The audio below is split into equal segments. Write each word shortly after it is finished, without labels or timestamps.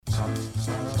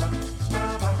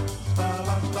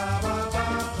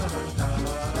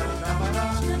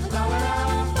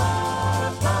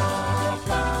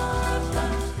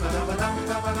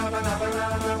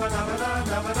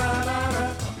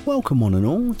Welcome one and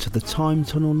all to the time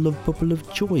tunnel love bubble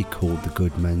of joy called The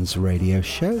Goodman's Radio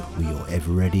Show with your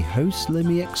ever-ready host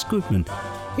Lemmy X Goodman,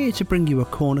 here to bring you a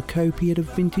cornucopia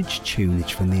of vintage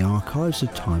tunage from the archives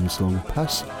of times long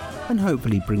past and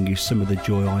hopefully bring you some of the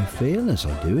joy I feel as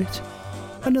I do it.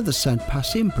 Another sad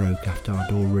passing broke after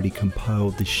I'd already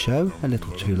compiled this show, a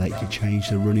little too late to change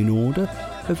the running order,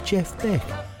 of Jeff Beck,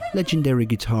 legendary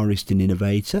guitarist and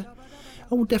innovator.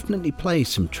 I will definitely play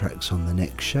some tracks on the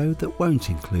next show that won't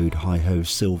include Hi-Ho's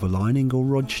Silver Lining or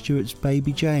Rod Stewart's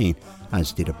Baby Jane,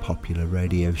 as did a popular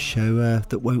radio show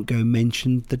that won't go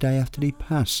mentioned the day after he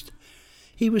passed.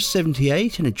 He was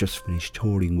 78 and had just finished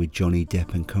touring with Johnny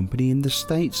Depp and company in the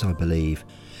States, I believe.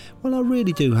 Well, I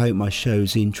really do hope my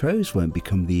show's intros won't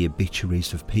become the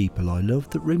obituaries of people I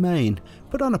love that remain,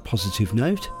 but on a positive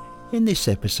note, in this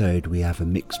episode we have a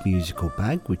mixed musical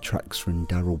bag with tracks from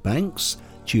Darryl Banks,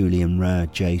 Julian Rare,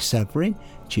 Jay Saverin,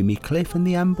 Jimmy Cliff and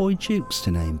the Amboy Dukes, to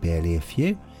name barely a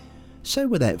few. So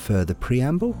without further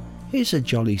preamble, here's a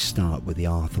jolly start with the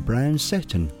Arthur Brown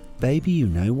set and Baby You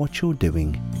Know What You're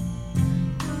Doing.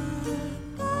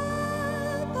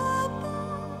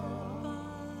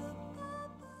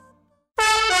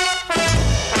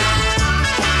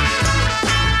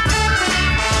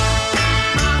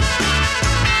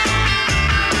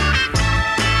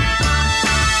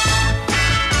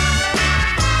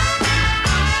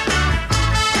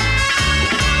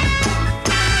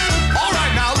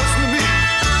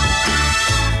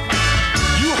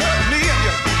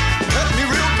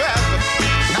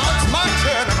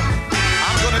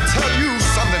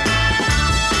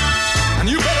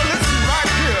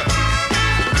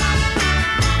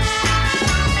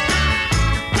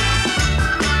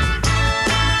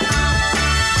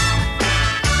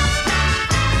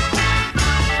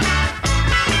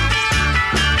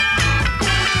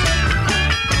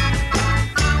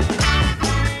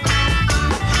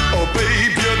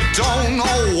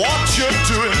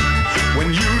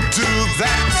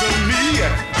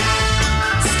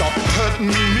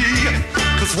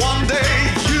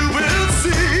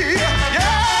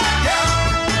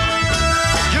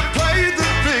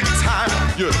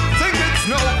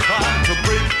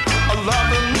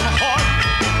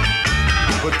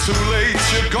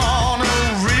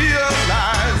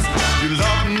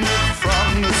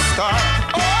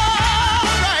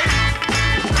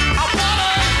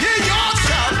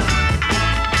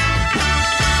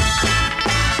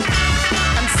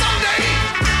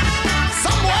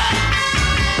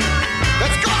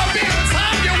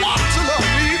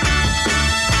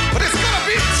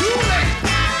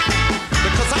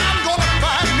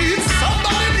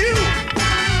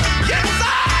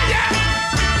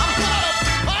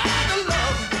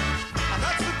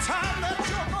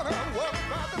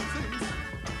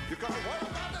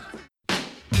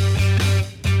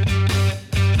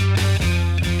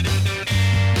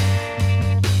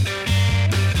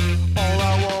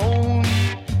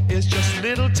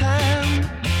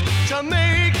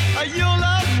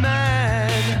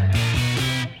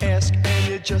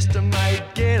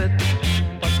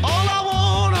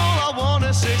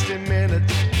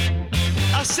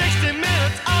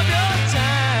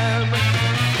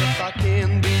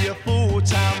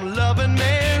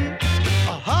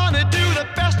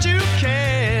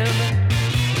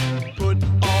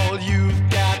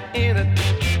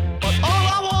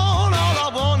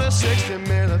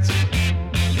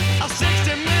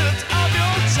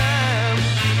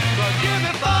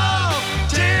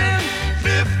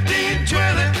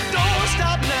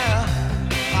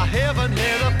 Haven't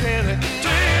hit a penny.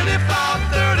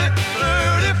 25, 30,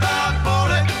 35,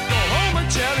 40.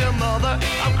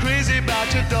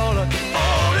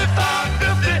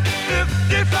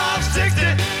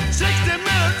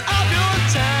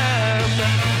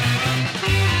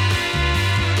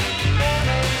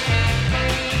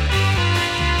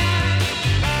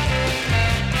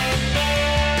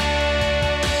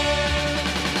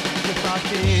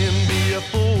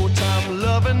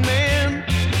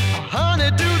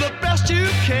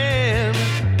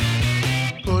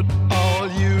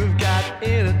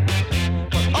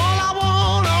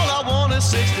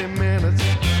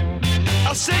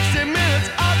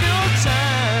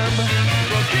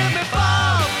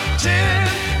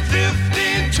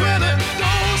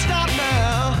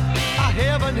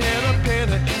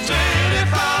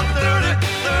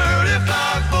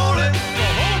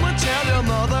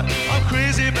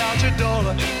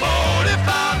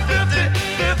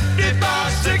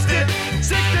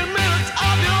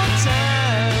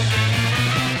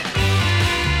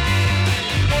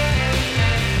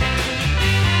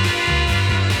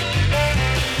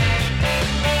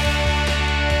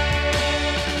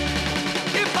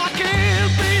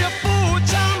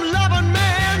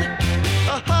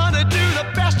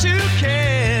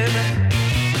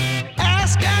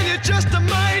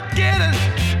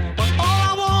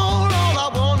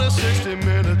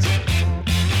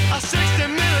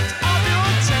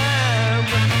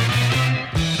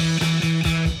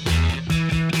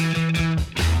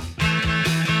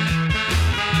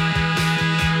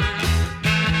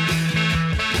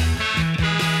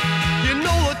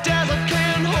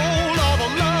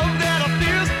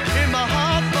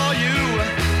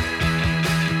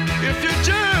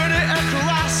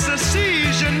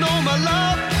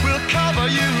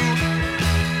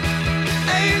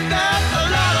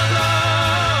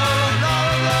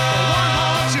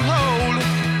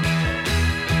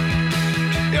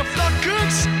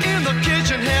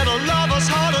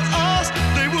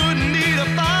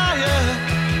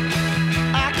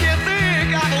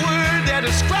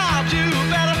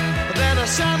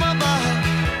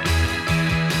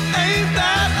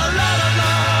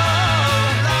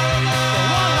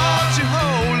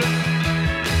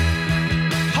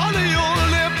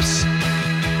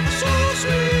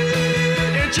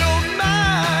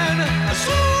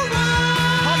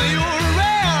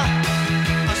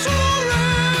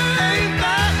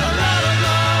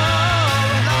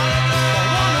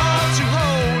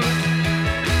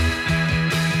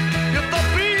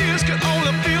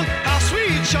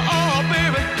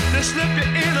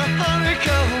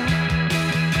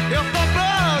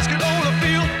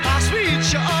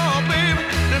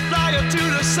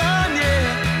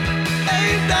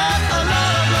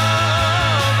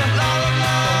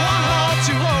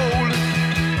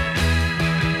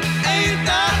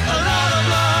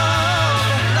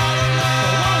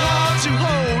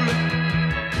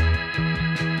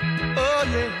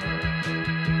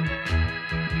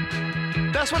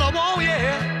 That's what I want,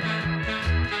 yeah.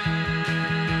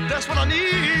 That's what I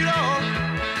need, oh.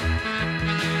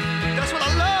 That's what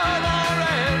I love, all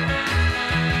right.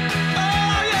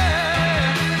 Oh,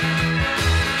 yeah.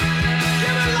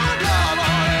 Give me a lot of love, all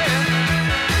right.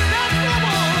 That's what I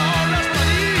want, oh. That's what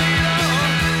I need, oh.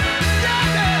 Yeah,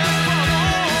 that's what I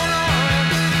want, oh.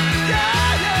 Yeah,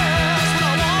 that's what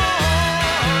I want.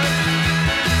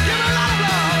 Give me a lot of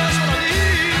love, that's what I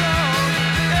need, oh.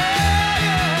 Yeah,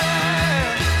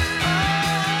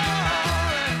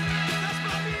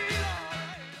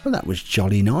 Well, that was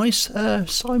jolly nice.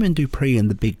 Simon Dupree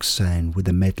and the Big Sound with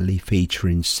a medley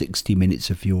featuring 60 Minutes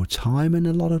of Your Time and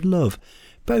a Lot of Love,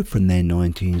 both from their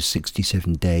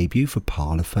 1967 debut for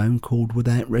Parlophone called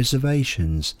Without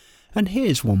Reservations. And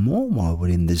here's one more while we're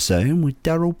in the zone with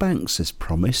Darryl Banks as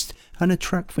promised, and a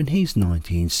track from his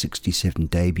 1967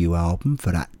 debut album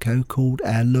for Atco called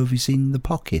Our Love Is In The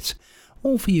Pocket.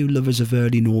 All for you lovers of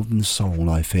early Northern Soul,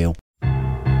 I feel.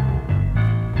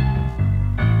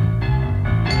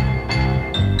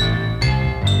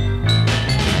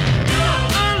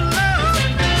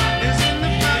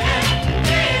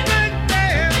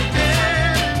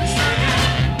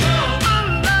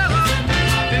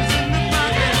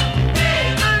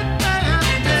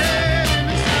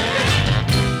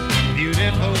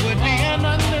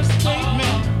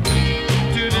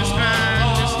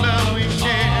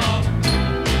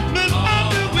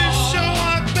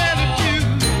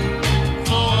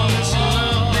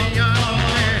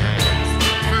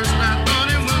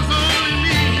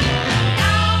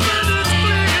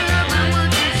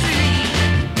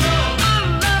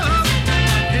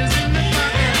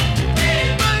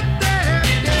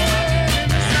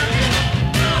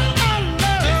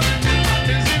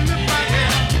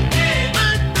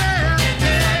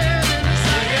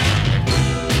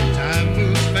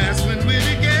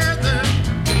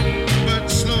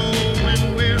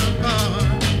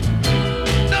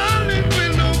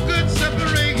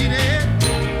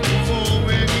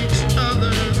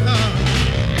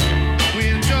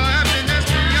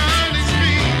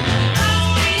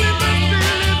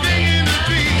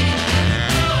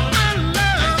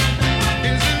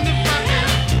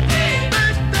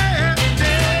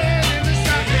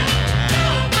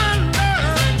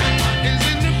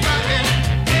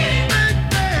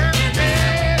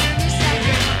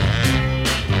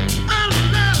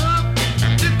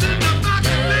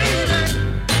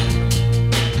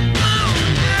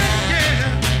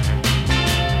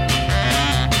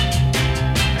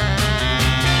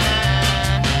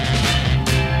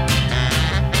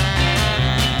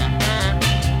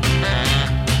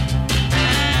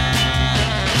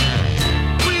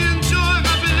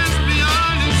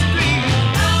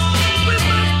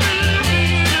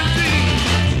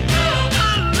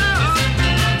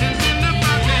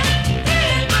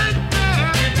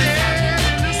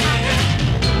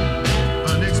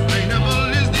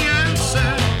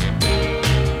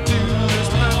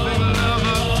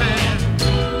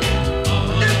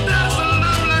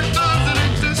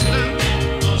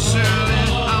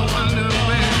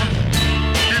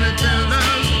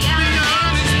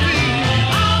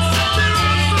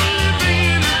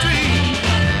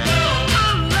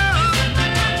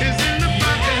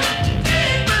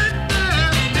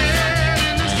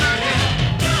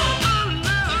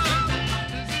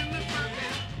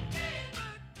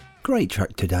 Great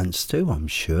track to dance to, I'm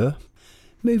sure.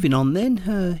 Moving on then,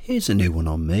 here's a new one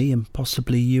on me and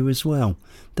possibly you as well.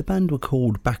 The band were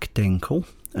called Back Denkel,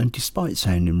 and despite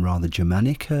sounding rather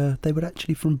Germanic, they were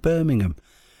actually from Birmingham.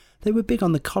 They were big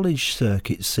on the college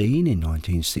circuit scene in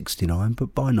 1969,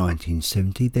 but by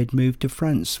 1970 they'd moved to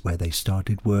France, where they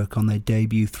started work on their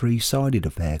debut three-sided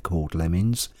affair called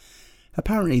Lemmings.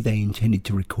 Apparently they intended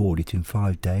to record it in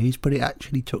 5 days, but it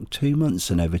actually took 2 months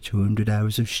and over 200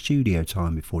 hours of studio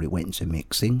time before it went to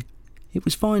mixing. It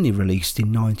was finally released in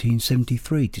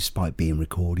 1973 despite being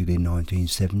recorded in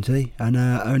 1970, and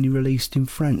only released in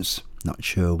France, not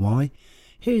sure why.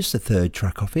 Here's the third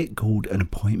track off it called An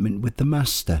Appointment with the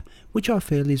Master, which I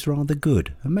feel is rather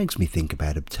good and makes me think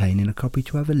about obtaining a copy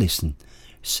to have a listen.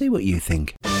 See what you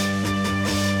think.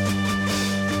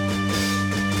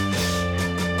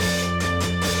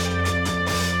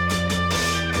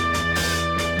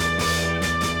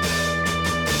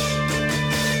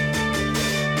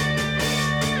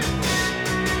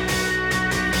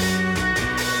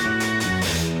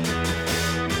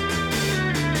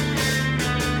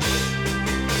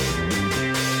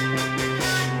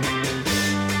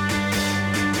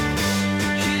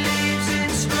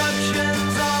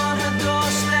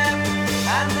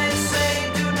 And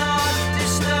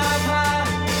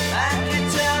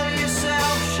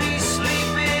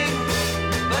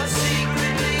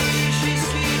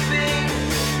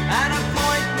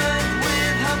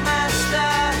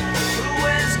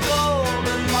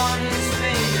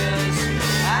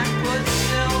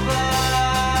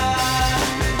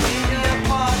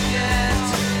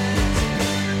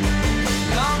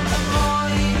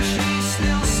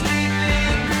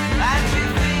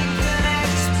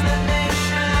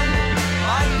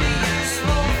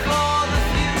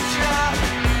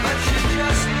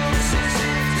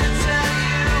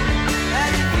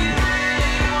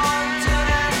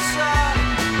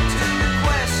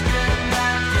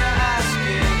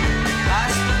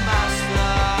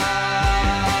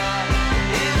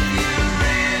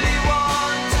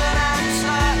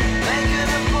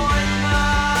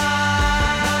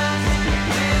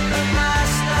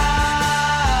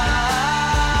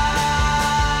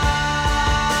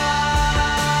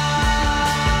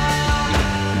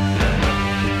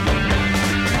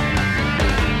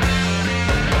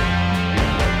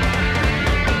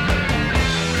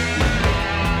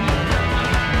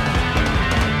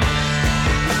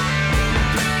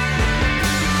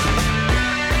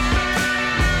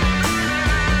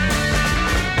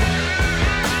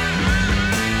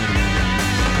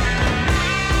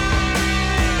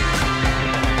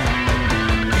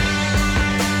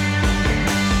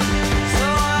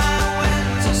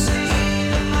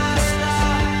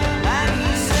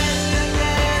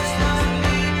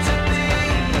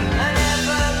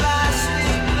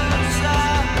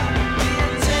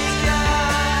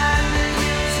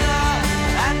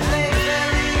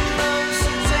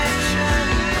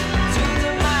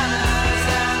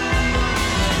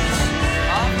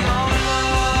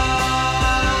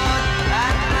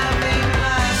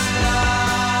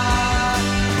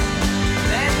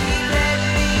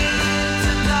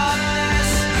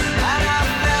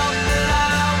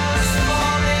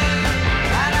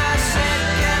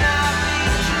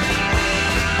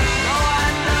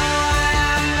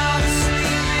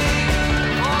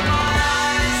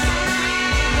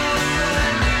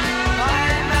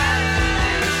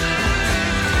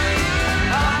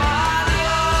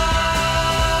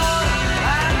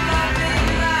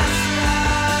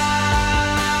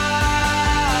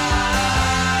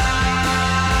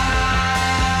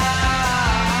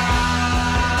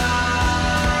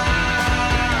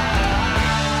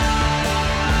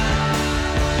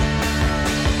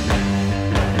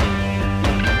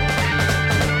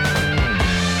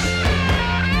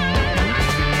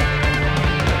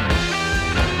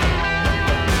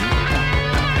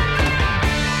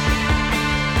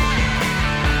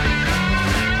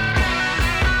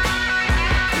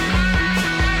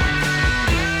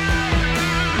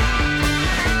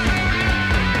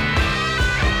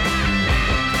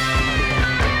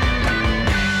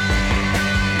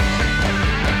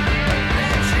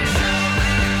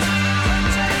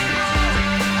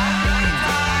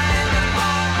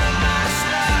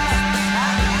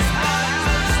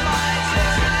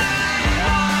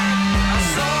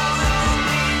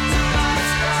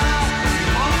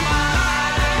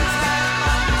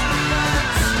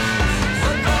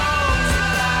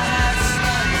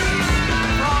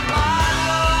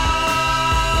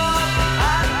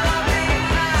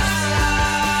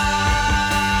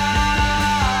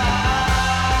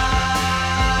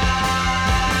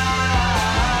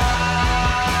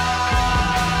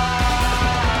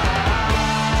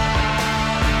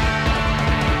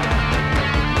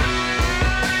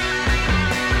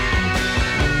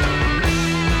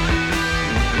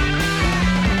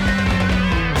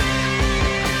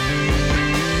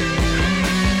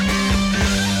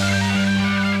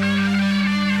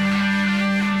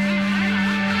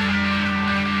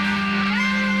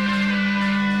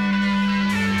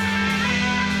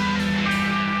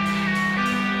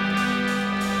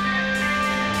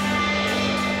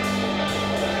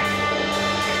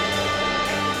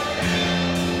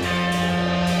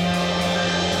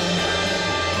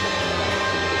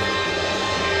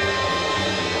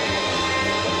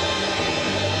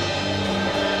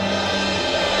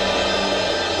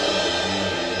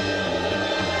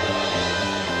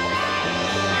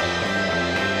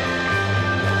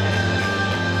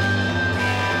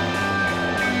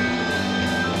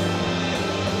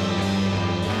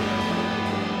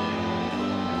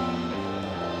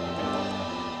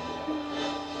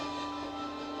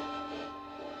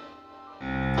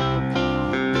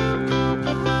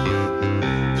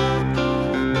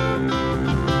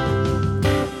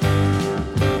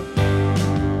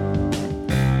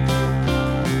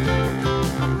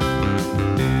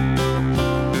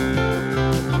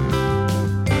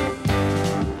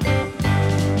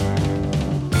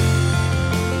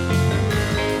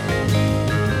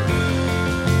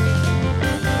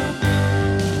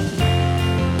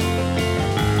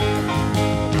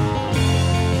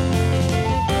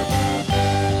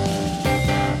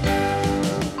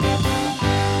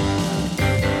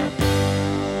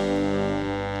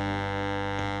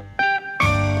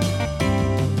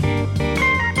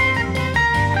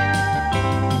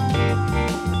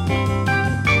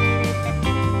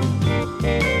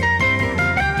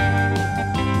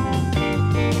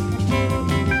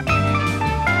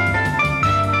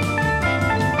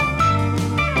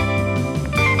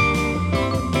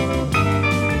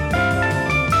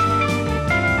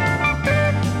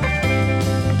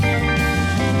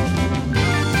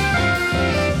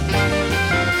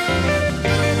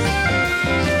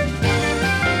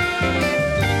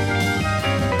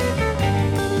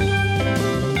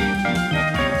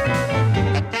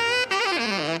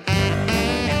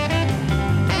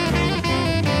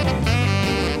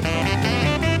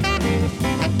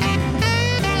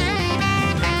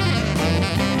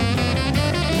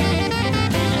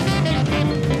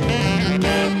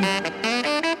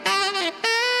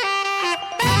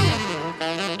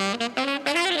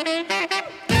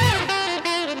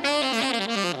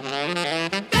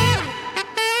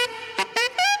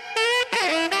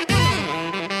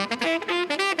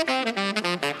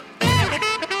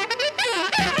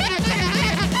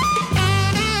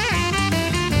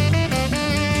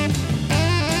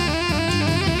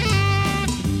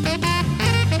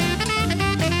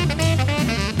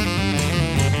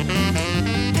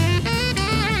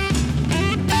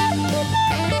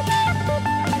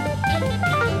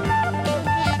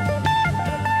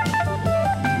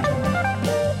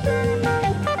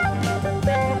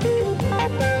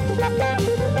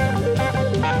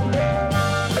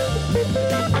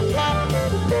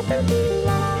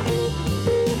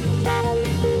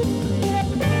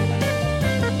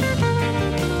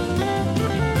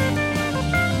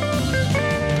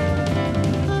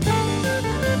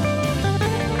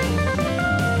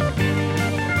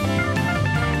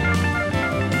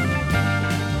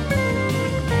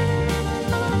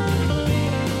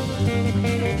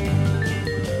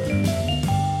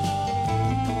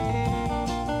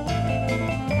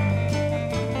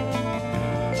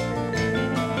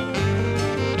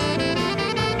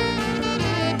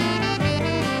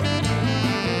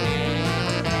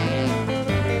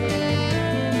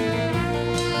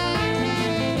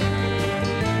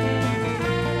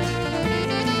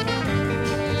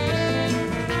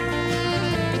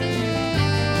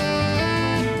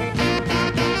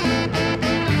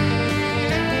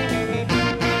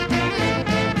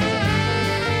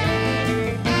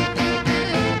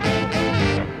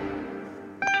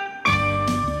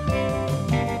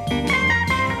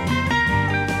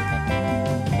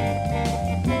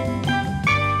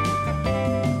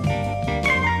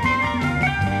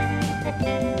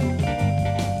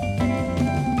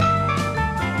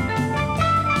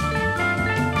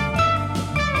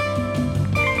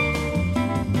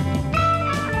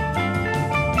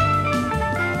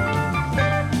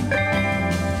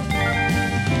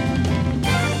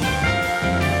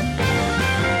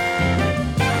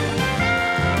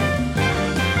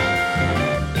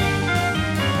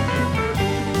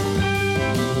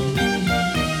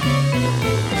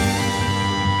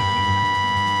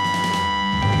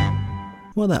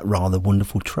Well, that rather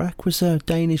wonderful track was a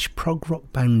Danish prog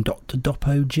rock band Dr.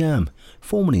 Doppo Jam,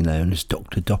 formerly known as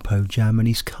Dr. Doppo Jam and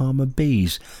his Karma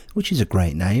Bees, which is a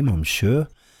great name, I'm sure.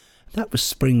 That was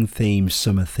Spring Theme,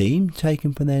 Summer Theme,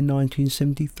 taken from their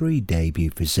 1973 debut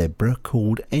for Zebra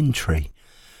called Entry.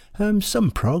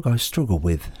 Some prog I struggle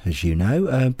with, as you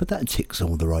know, but that ticks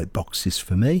all the right boxes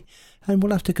for me, and will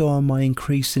have to go on my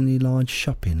increasingly large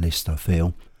shopping list, I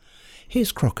feel.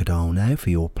 Here's Crocodile now for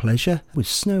your pleasure with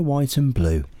Snow White and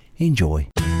Blue. Enjoy.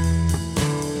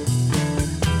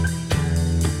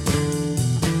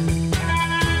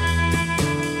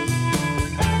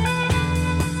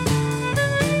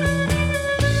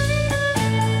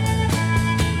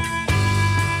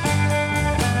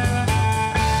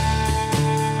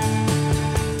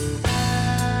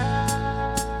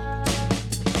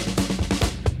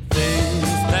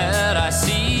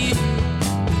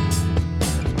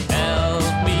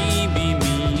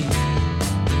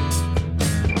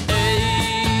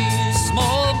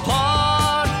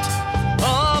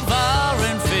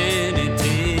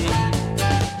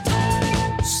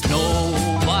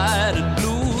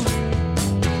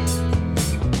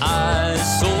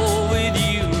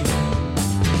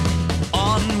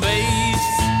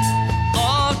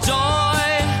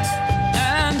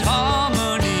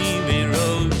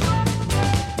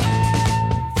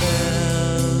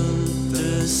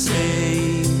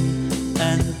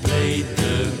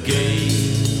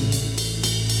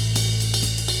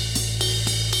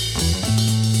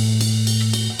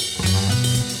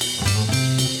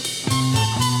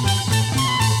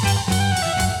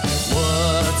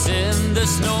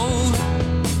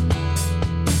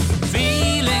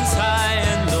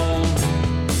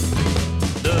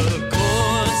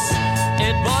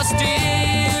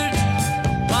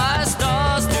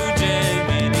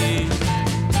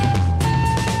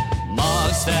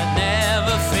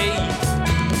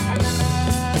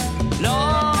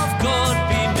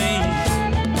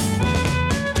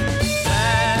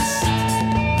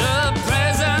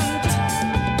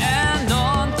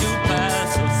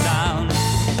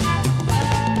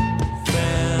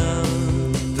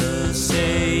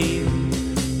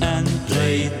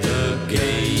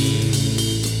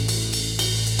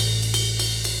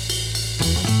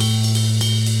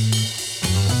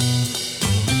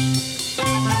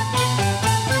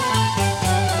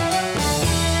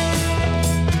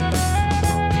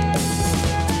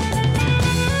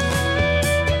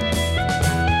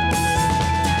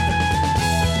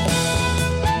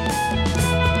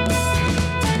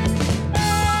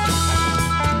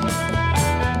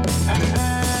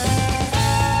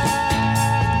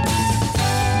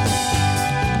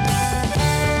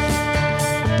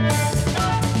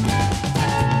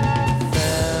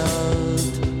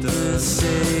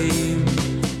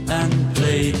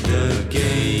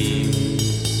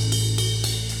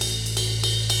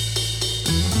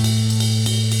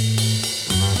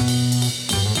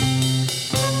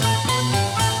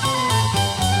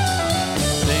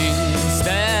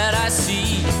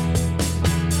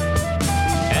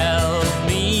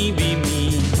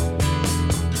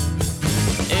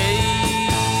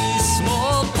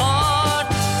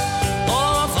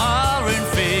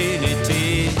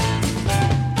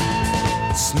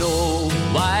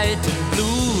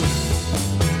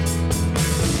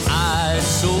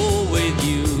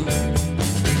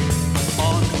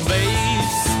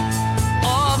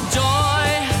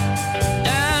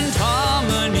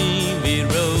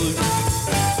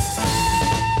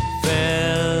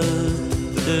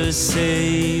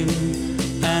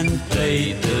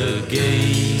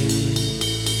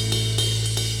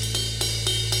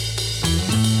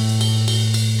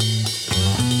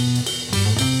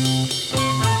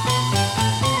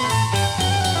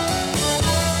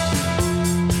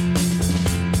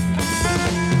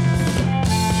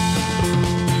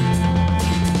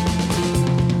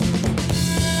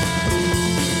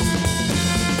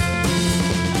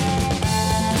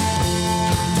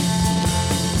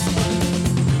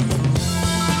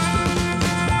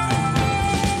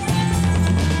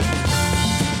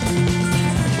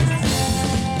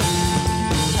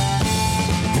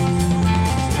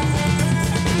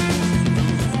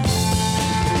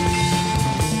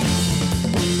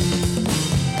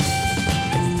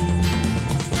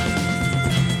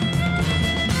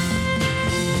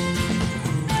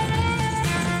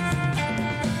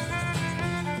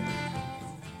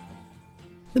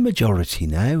 The Majority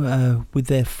now, with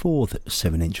their fourth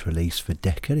 7-inch release for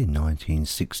Decca in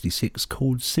 1966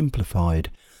 called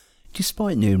Simplified.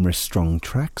 Despite numerous strong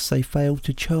tracks, they failed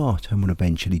to chart and were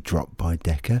eventually dropped by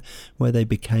Decca, where they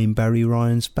became Barry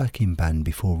Ryan's backing band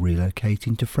before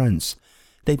relocating to France.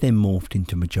 They then morphed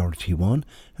into Majority One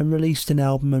and released an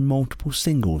album and multiple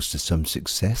singles to some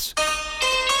success.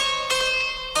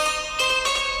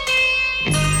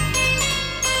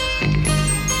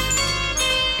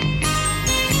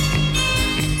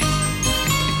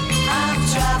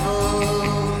 I've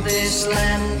traveled this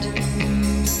land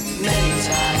many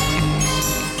times.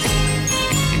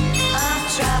 I've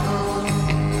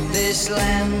traveled this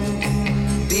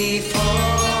land before.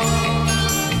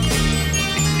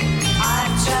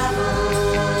 I've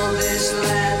traveled this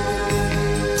land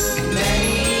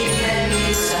many,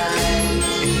 many times.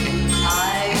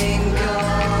 I ain't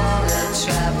gonna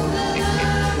travel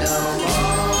no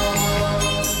more.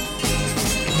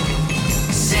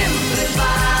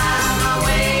 Simplify my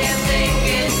way of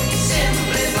thinking.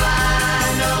 Simplify,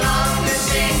 no longer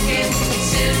thinking.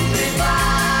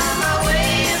 Simplify my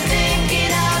way of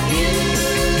thinking of you.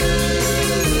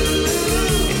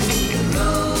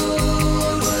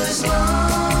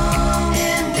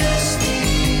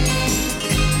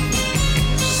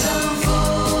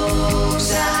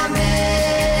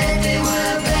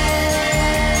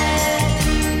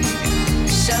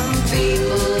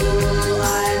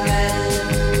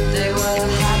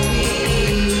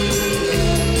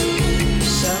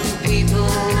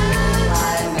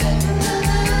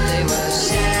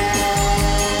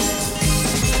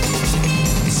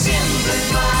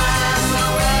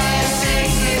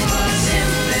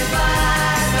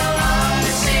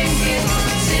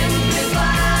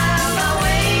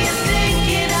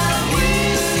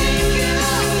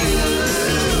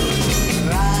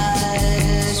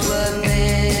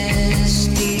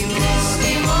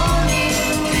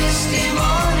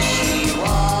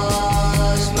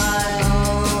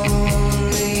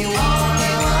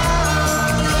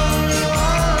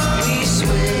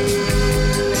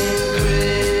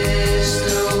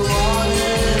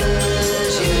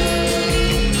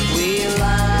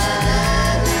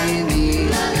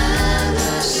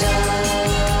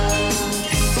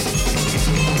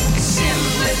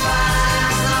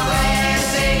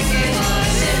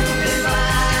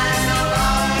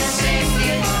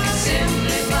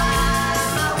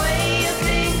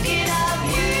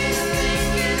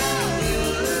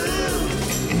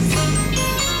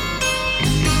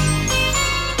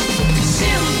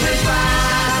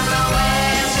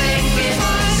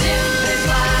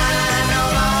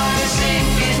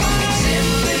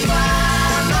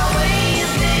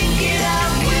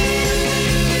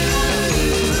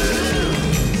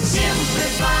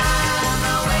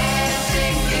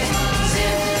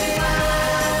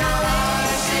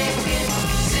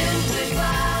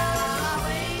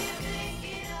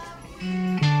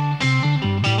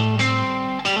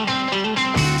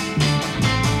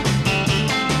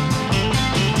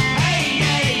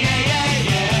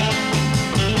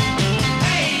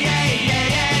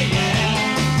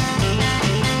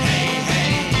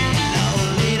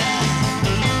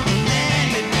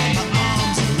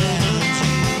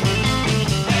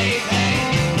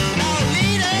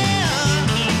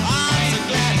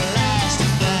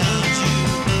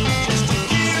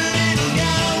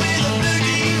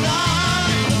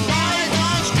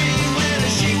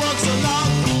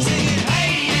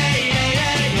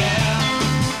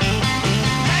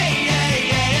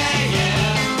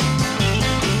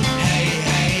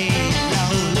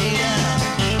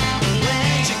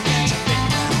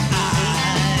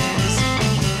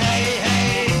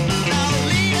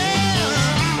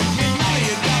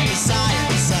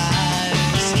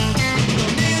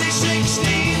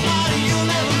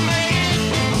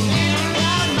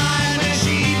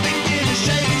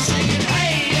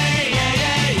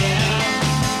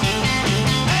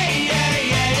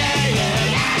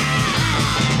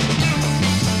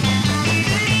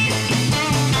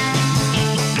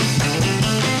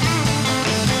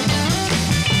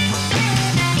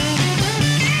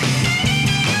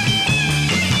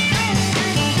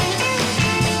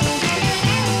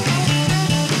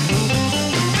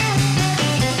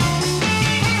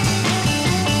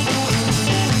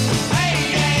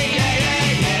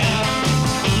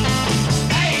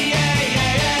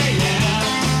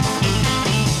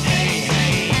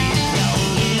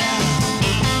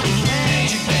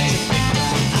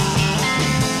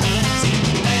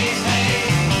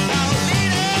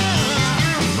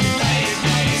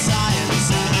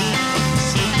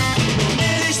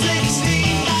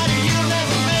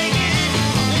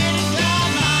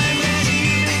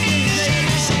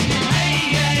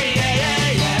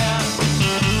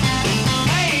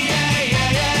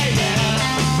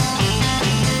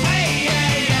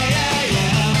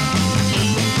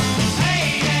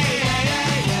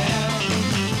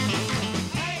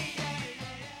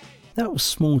 That was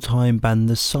small-time band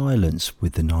The Silence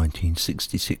with the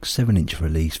 1966 7-inch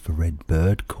release for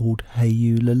Redbird called Hey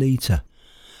You Lolita.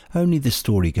 Only the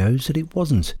story goes that it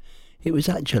wasn't. It was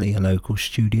actually a local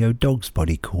studio dog's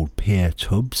body called Pierre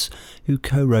Tubbs, who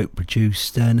co-wrote,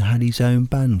 produced and had his own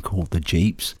band called The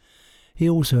Jeeps. He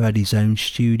also had his own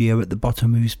studio at the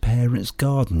bottom of his parents'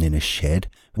 garden in a shed,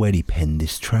 where he penned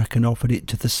this track and offered it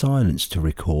to The Silence to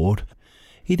record.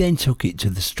 He then took it to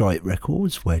the Stripe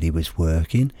Records where he was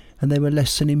working, and they were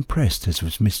less than impressed, as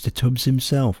was Mr. Tubbs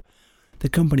himself. The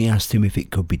company asked him if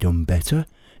it could be done better,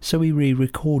 so he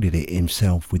re-recorded it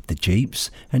himself with the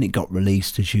Jeeps, and it got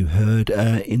released, as you heard,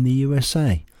 in the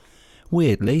USA.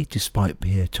 Weirdly, despite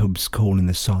Pierre Tubbs calling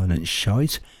The Silence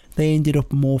shite, they ended up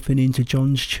morphing into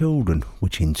John's Children,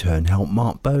 which in turn helped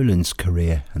Mark Bolan's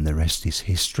career, and the rest is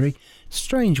history.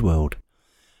 Strange world.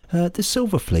 The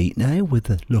Silver Fleet now with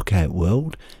the Lookout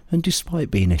World, and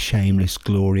despite being a shameless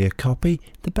Gloria copy,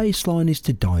 the bass line is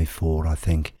to die for, I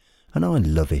think, and I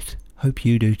love it. Hope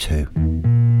you do too.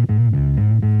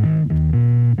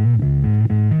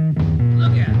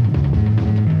 Look at it.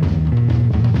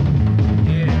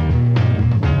 Yeah.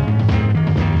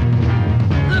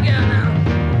 Look at it now.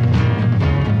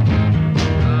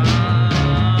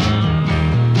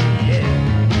 Yeah.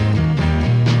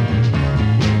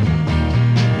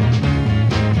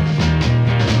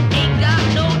 Ain't got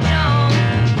no job.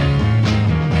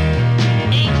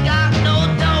 Ain't got no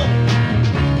dough.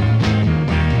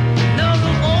 No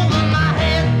roof over my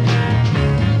head.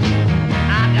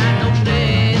 I got no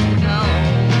place to go.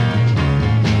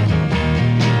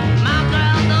 My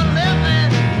girl's a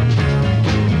living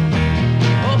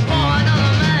for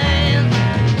another man.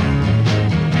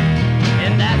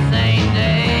 And that same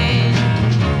day,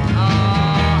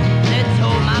 they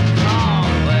towed my car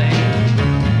away.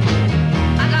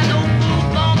 I got no food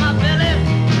for my belly.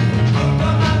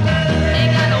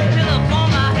 Ain't got no pillow for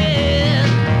my head.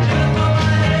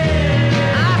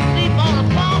 I sleep on a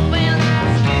park bench.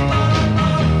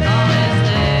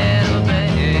 Instead of a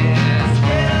bed.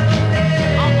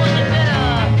 Oh, well, you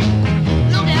better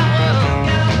look out, world.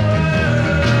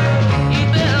 You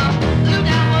better look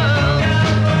out, world.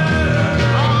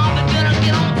 Oh, we better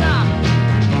get on top.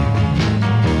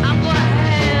 I'm gonna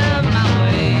have my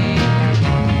way.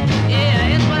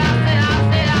 Yeah, it's what I said. I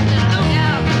said, look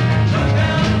out.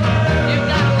 You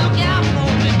gotta look out for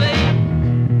me, babe.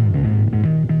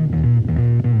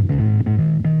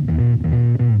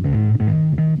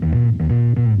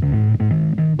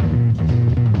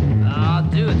 Oh,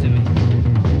 do it to me.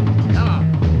 Come on.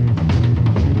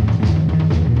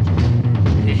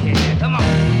 Yeah, come on.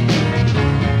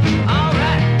 All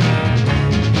right.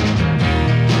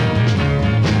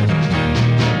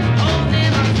 Holes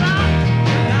in my socks.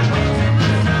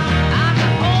 I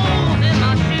got holes in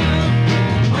my shoes.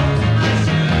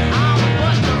 I'm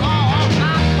putting the law on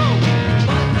my coat.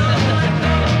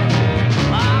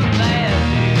 I'm bad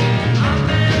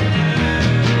news.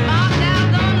 My gal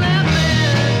done left me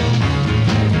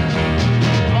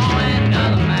for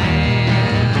another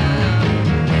man.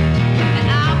 And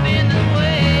I've been this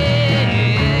way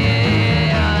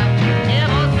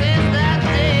ever since that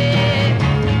day.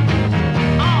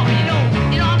 Oh, you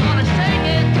know, I'm gonna shake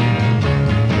it.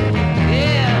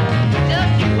 Yeah,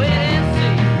 just you wait and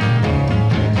see.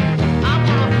 I'm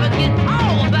gonna forget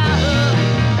all about her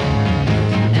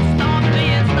and start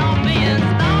being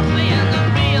the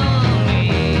real me.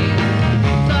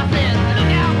 So I said,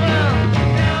 look out, world.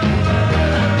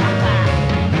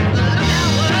 Look out,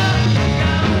 world.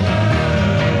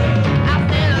 I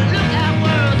said, look out,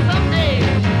 world. Someday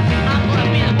I'm gonna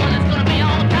be the one that's gonna be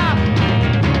on top.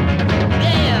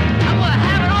 Yeah, I'm gonna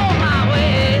have it all my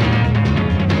way.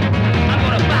 I'm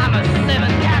gonna buy my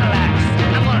 7 Cadillacs.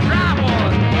 I'm gonna drive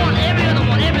one every other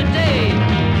one every day.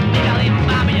 Maybe I'll even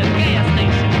buy me a gas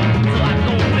station so I can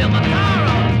go fill my car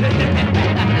up.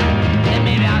 And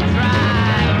maybe I'll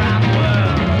drive around the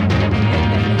world.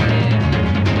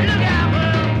 Look out,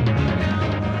 world.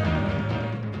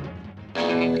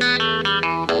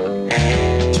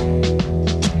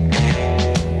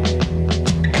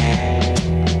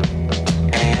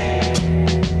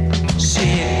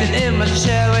 Sitting in my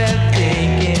chair and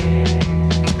thinking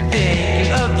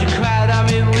of the crowd I'm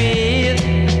in with,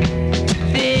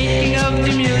 thinking of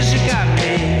the music I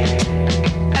made,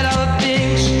 and all the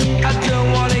things I don't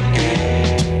wanna get.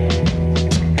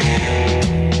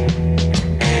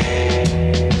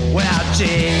 When I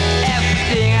take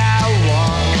everything I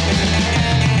want,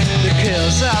 the girl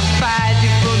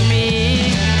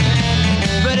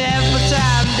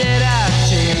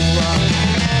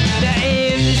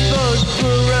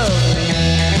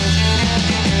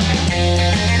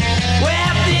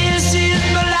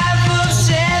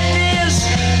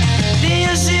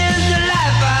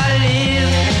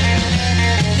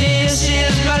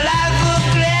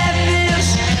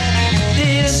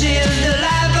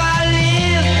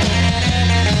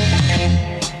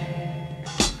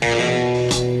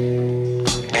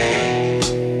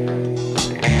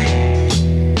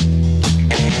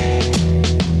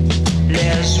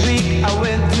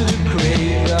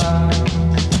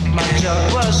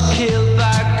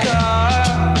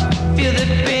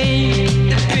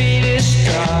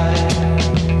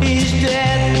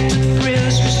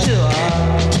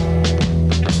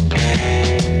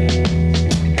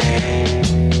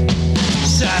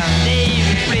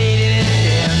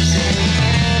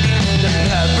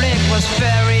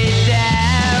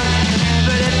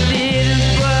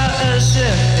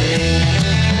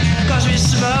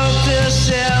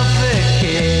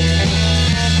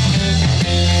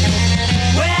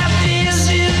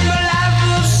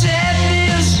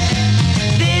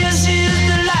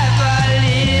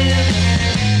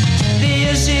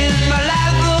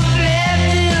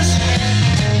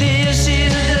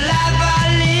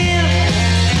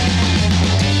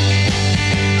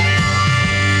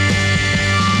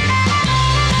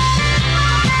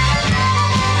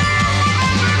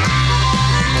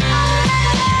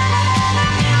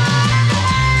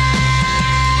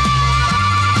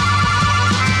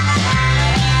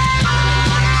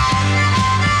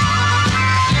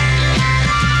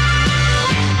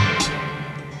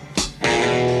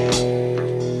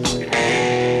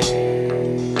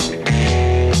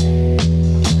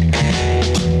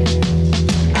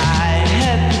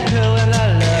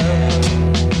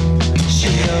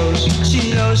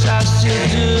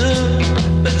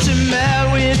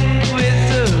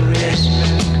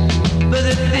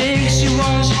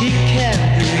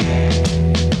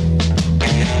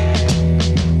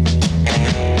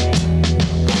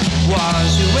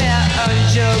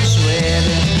so sweet.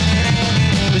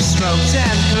 We smoked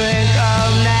and drank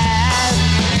all night.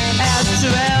 After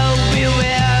all, we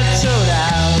were told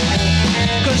out.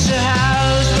 'Cause the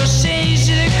house was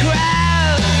changing the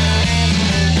crowd.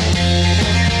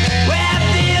 Well,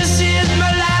 this is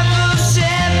my life of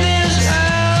sadness.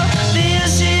 Oh,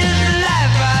 this is the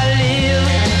life I live.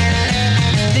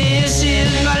 This is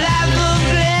my life of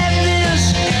gladness.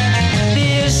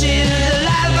 This is the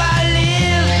life I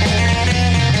live.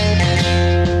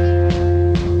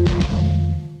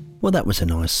 Well, that was a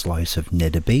nice slice of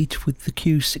Nedda Beat with the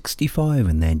Q65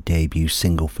 and their debut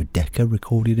single for Decca,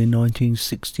 recorded in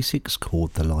 1966,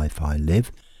 called The Life I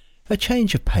Live. A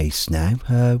change of pace now,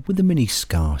 with a mini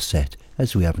ska set,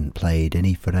 as we haven't played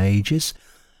any for ages.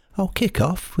 I'll kick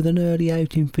off with an early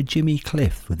outing for Jimmy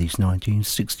Cliff with his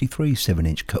 1963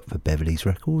 7-inch cut for Beverly's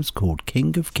Records called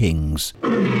King of Kings.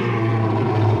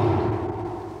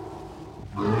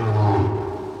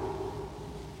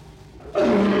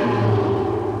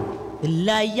 The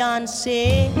lion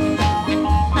say,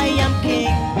 I am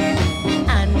king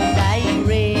and I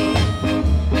reign.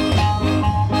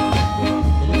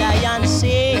 The lion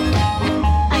say,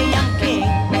 I am king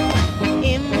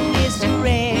in this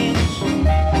range.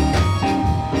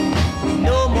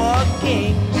 No more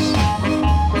kings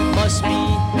must be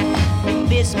in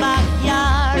this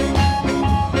backyard.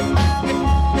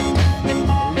 The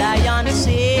lion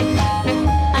say,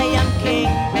 I am king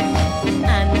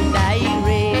and I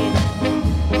reign.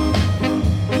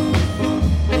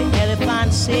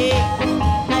 Say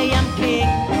I am king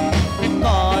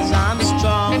because I'm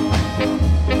strong.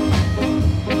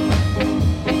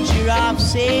 The giraffe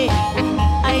say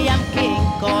I am king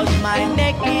cause my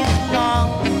neck is long.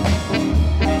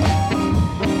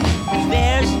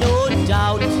 There's no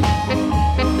doubt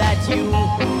that you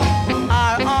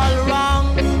are all wrong.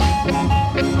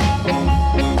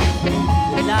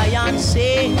 The lion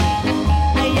say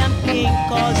I am king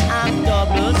cause I'm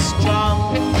double strong.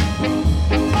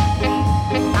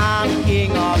 I'm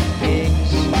king of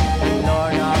kings and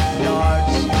lord of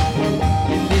lords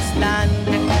in this land.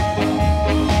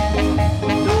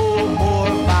 No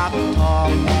more back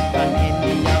talk from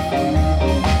India,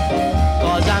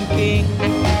 'cause I'm king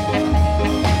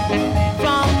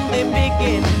from the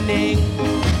beginning.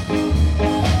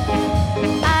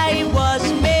 I was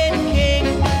made king.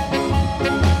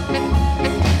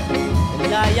 The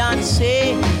lion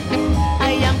say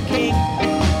I am king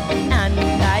and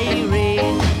I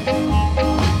reign.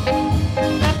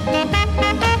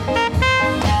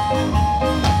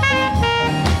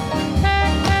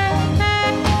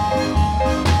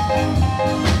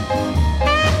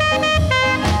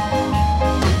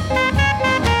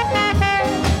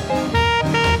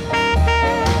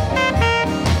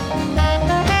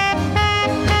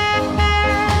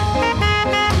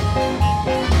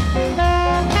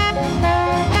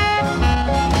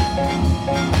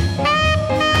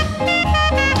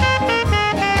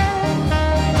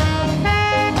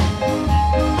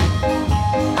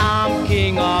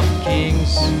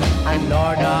 And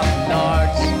Lord of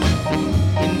Lords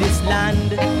in this land.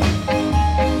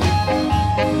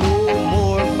 No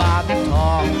more back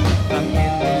talk from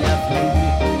India view,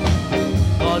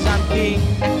 'cause I'm king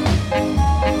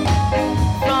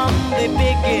from the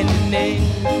beginning.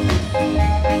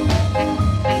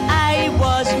 I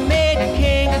was made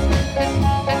king.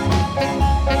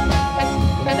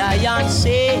 The lion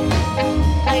say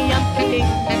I am king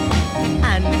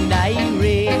and I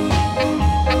reign.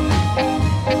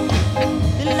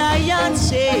 Lion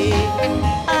say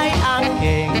I am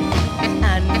king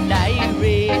and I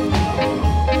reign.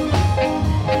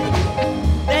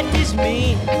 That is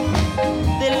me.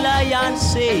 The lion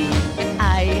say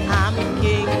I am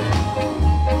king.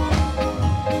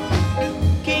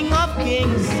 King of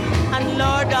kings and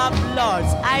lord of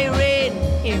lords, I reign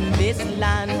in this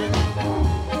land.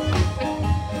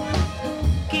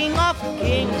 King of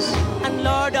kings and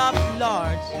lord of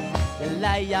lords, the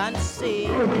lion say.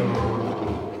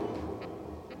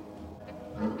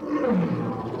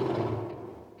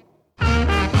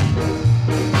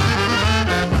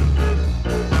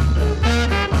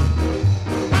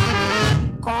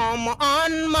 Come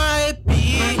on, my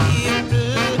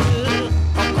people,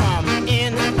 come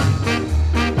in.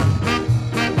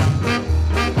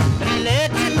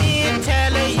 Let me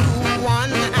tell you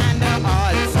one and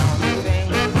all something.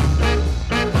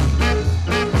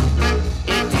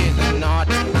 It is not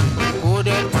good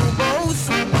to boast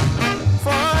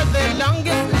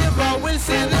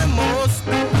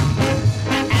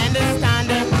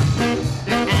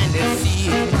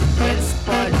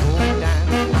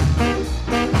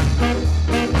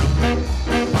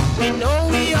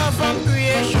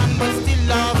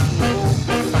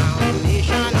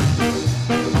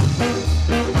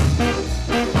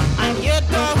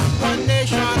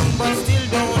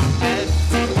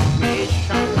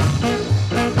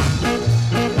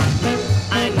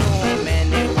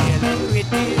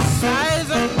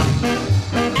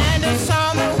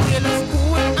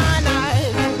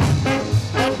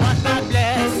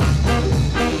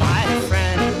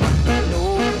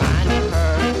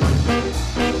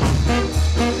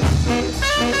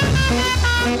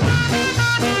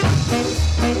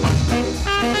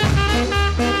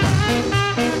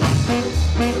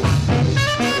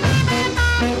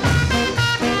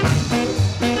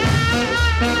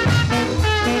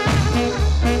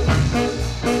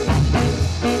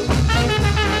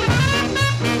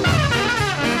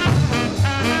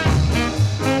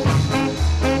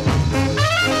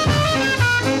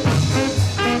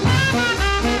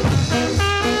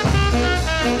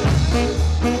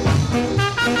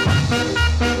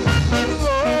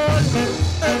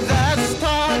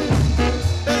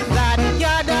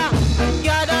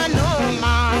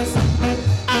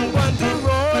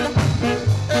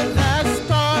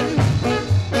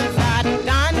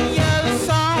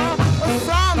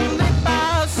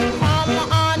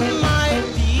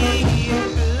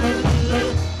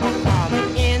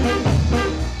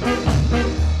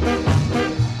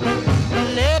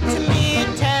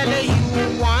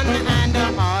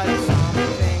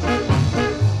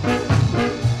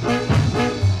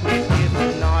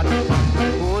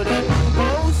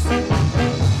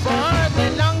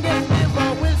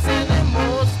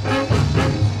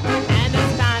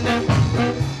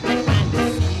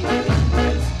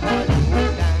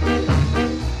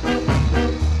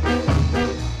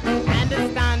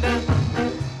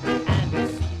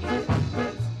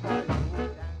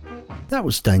That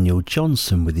was Daniel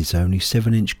Johnson with his only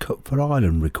 7-inch cut for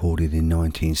Ireland recorded in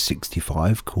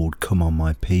 1965 called Come On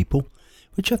My People,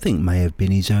 which I think may have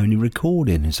been his only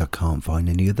recording as I can't find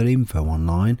any other info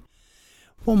online.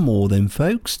 One more then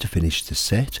folks to finish the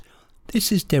set.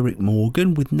 This is Derek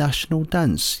Morgan with National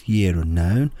Dance, Year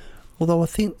Unknown, although I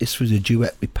think this was a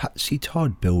duet with Patsy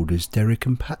Todd billed as Derek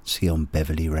and Patsy on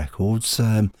Beverly Records.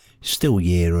 Still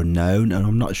Year Unknown, and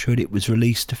I'm not sure it was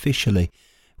released officially.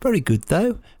 Very good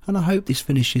though, and I hope this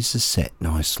finishes the set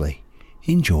nicely.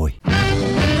 Enjoy.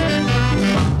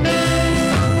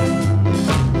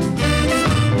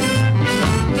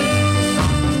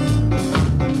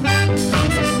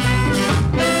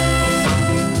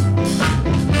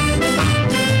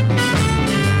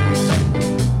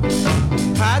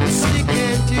 Patsy,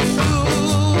 can't you do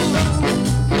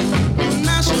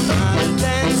national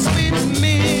dance with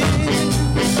me?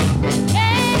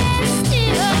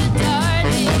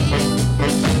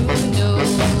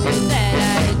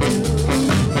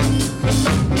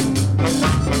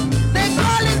 They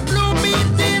call it Blue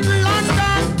Beat in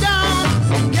London town.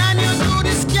 Can you do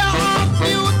this girl of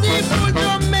beautiful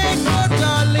Jamaica,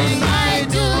 darling? I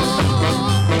do,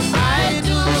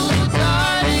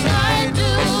 darling, I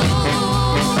do.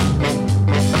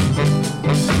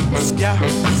 Ska,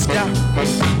 ska,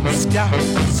 ska,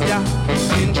 ska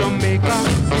in Jamaica.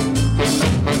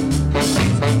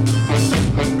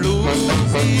 Blue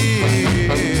Beat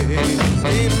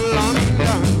in London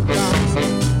town.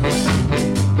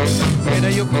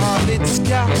 Whether you call it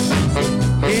ska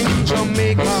in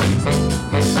Jamaica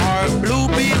or Blue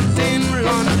Beat in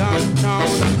London town.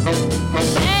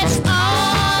 Let's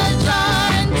all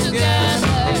join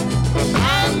together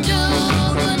and do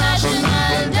the national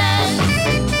dance.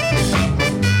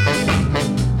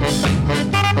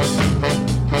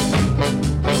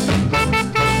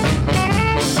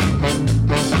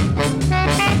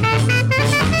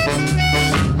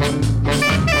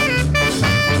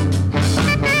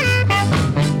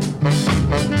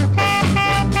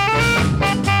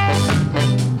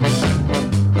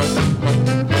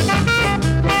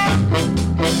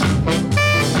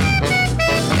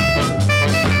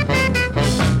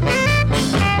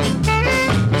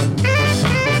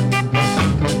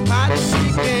 Patsy,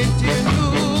 can't you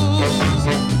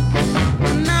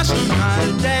do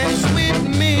national dance with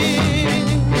me?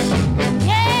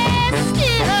 Yes,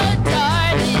 dear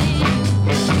darling,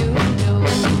 you know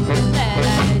that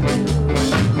I do.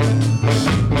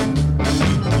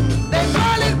 They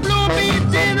call it Blue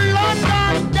Beat in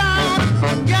London town.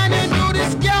 Can you do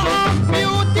this girl of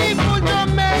beautiful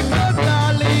Jamaica,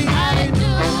 darling? I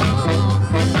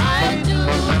do,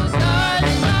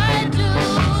 darling, I do.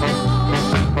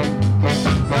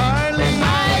 Darling,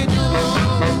 I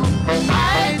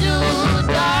do,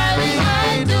 darling,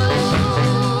 I do.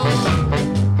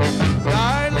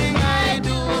 darling, I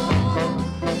do.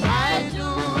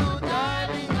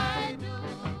 Darling, I do.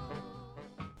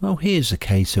 Well, here's a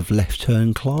case of Left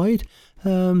Turn Clyde.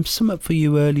 Something for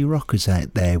you early rockers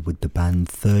out there with the band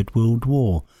Third World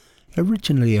War.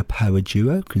 Originally a power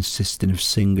duo consisting of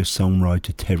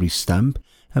singer-songwriter Terry Stamp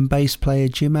and bass player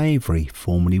Jim Avery,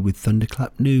 formerly with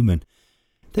Thunderclap Newman.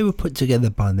 They were put together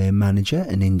by their manager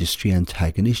and industry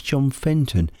antagonist John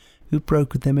Fenton, who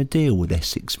brokered them a deal with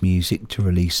Essex Music to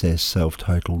release their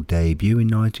self-titled debut in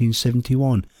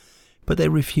 1971, but they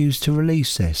refused to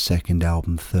release their second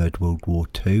album Third World War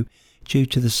II due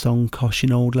to the song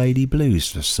Coshin' Old Lady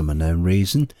Blues for some unknown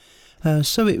reason,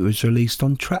 so it was released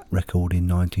on Trap Record in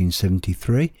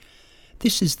 1973.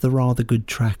 This is the rather good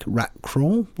track Rat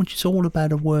Crawl, which is all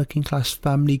about a working class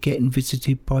family getting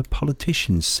visited by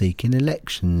politicians seeking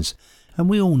elections, and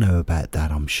we all know about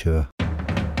that, I'm sure.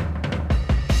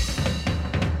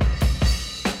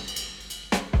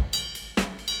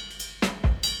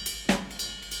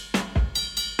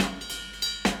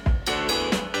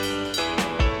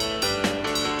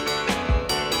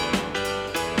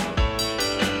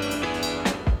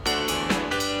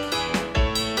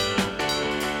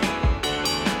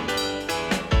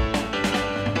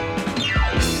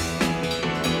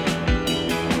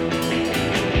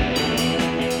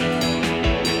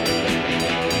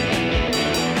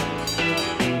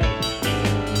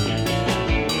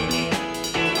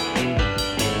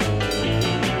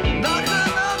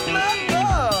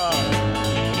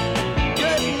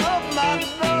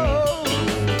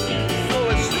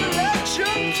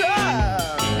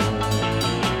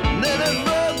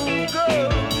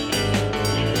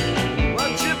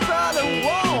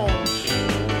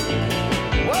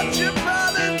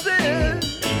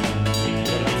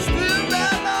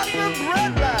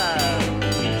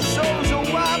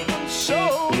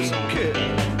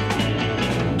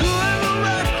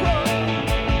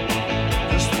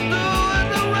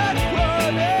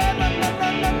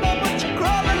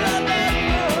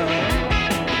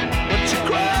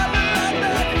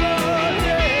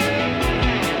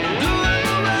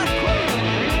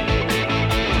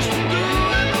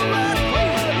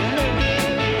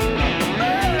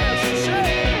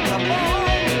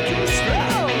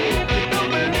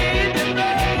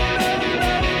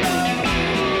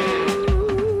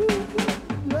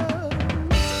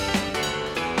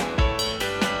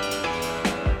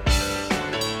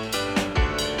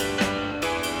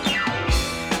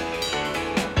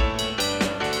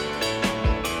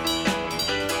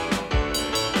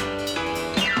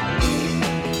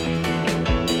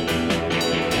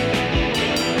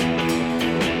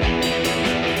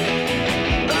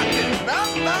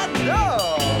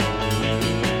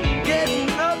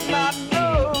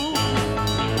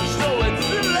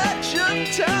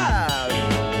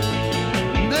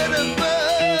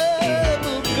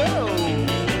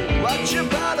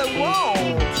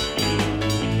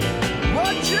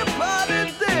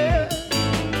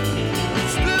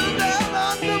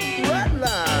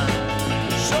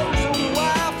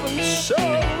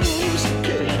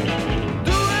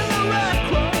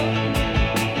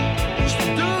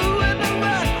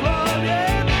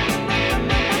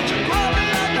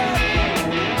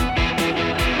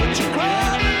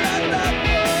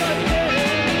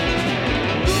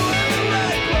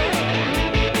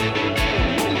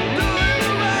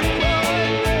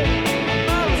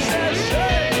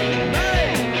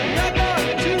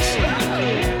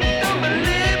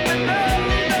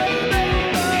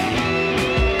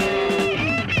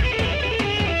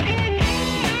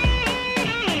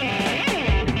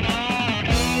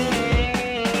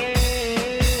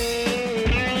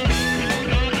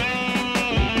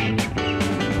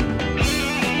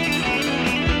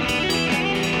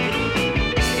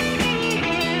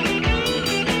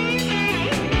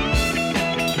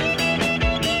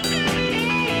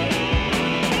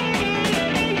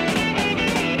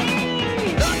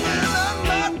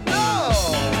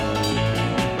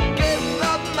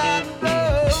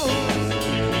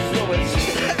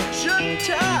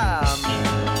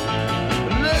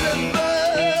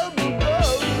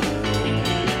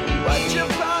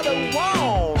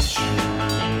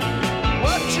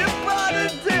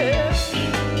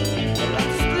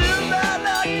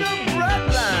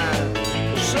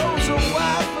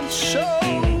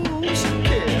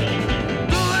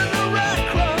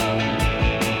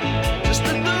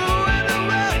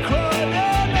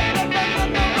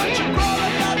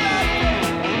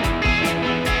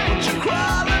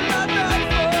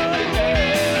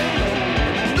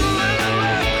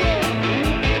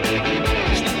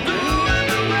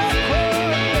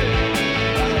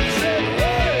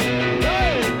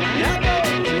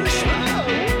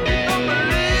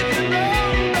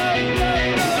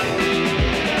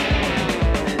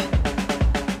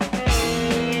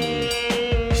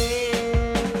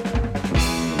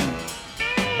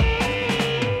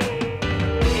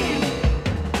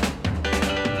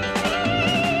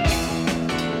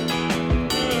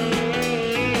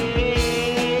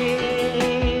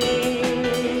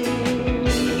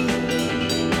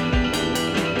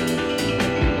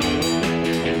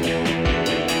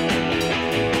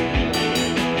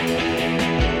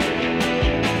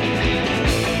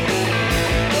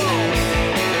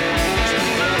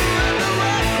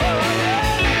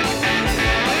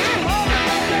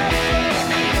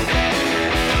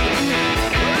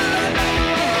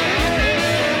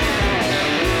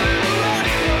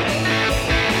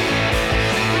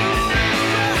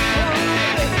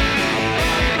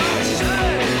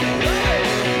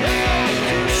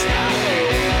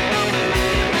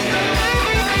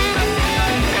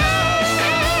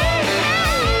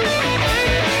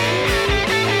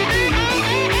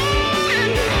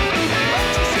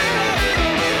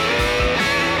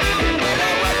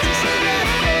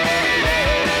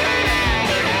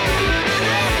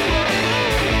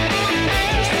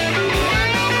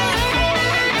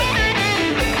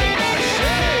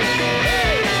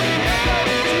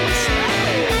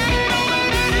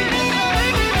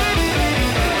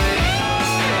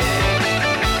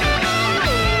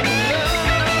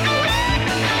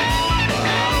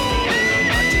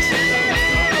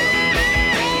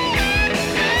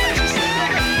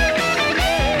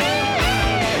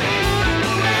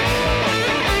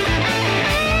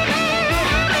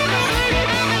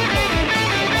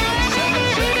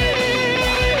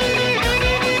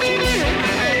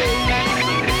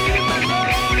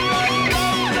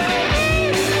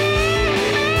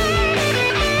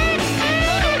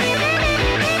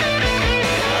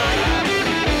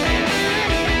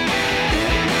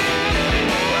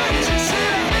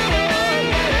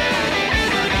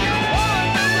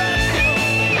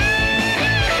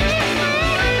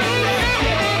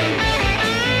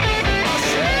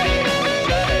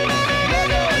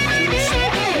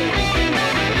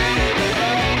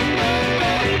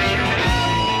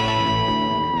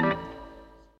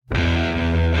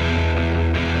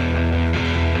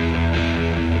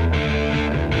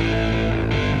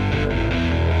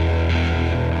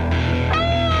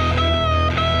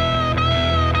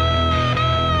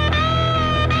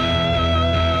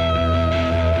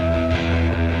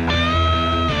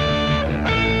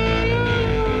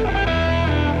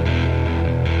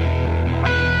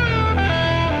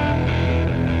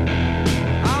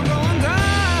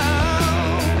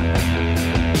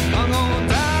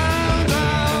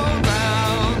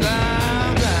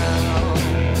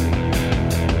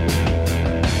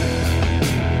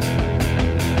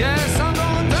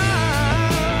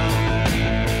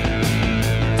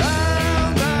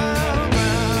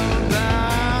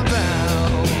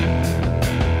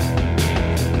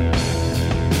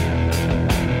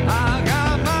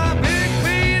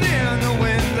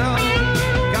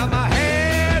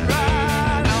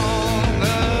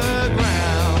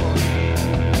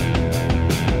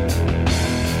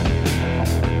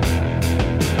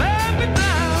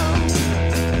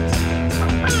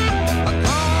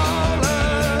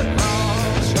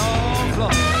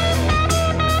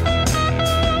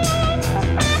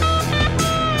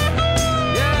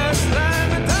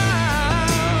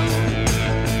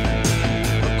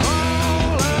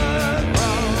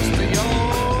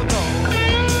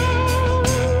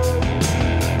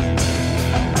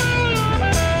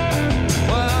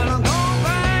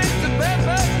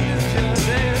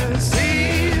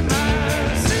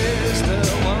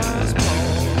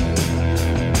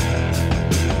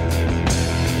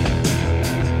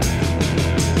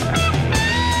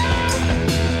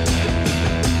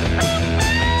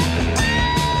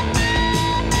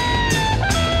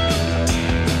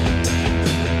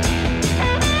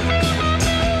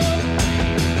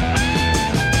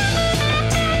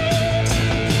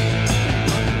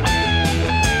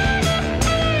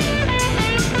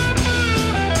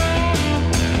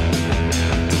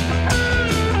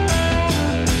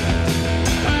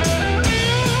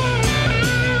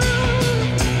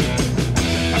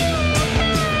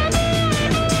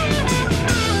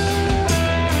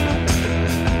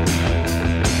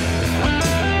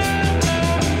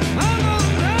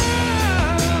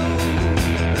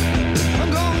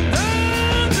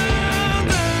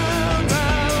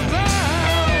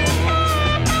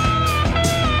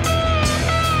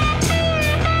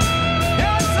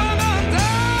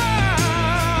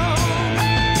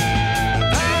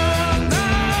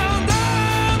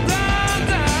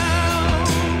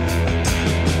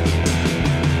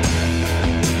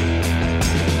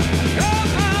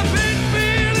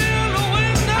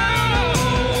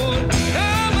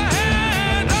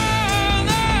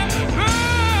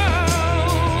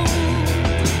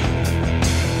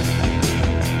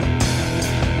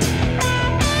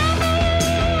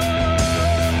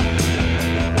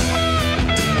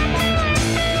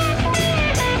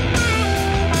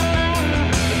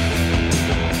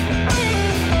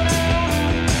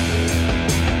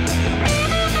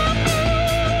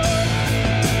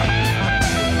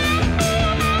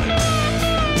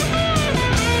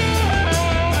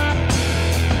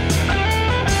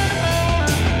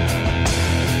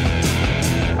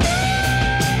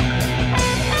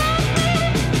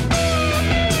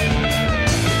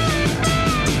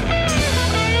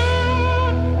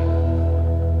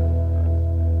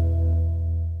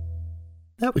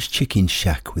 That was Chicken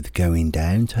Shack with Going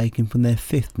Down, taken from their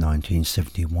fifth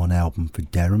 1971 album for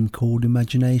Derham called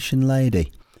Imagination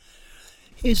Lady.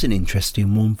 Here's an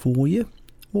interesting one for you,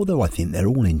 although I think they're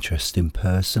all interesting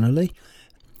personally.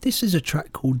 This is a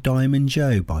track called Diamond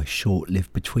Joe by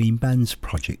short-lived Between Bands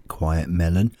project Quiet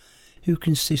Melon, who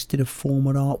consisted of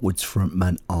former Artwoods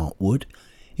frontman Art Wood,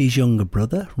 his younger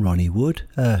brother Ronnie Wood,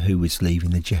 who was leaving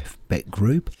the Jeff Beck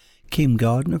group, Kim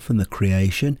Gardner from The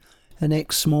Creation, and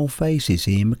ex-Small Faces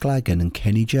Ian McLagan and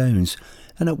Kenny Jones,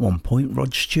 and at one point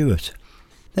Rod Stewart.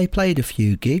 They played a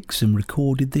few gigs and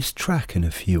recorded this track and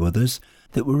a few others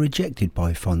that were rejected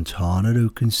by Fontana, who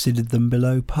considered them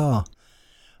below par.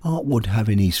 Art Wood,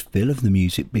 having his fill of the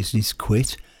music business,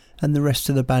 quit, and the rest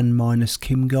of the band minus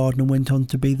Kim Gardner went on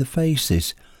to be the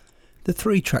Faces. The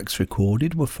 3 tracks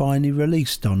recorded were finally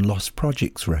released on Lost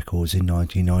Projects Records in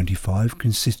 1995,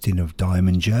 consisting of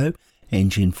Diamond Joe,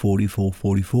 Engine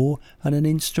 4444 and an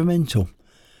instrumental.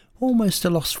 Almost a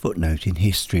lost footnote in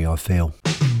history, I feel.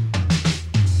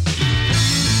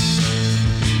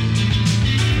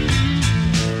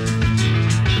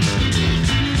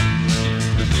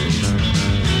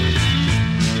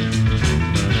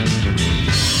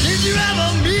 Did you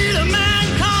ever meet a man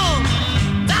called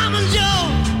Diamond Joe,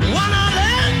 one of the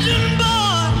engine boys?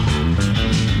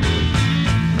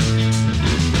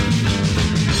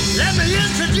 Let me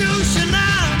introduce you now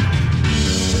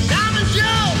to Diamond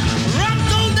Joe,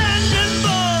 rump-toed engine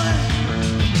boy.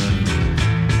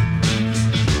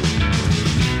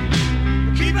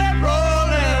 Keep it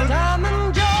rolling,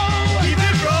 Diamond Joe. Keep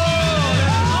it rolling,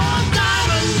 oh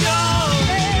Diamond Joe.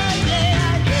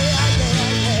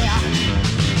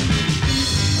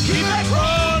 Keep it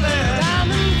rolling,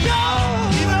 Diamond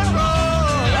Joe. Keep it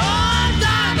rolling, oh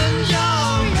Diamond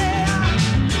Joe.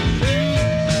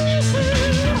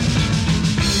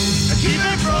 Keep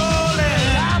it rolling,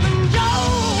 Diamond Joe.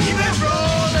 Keep it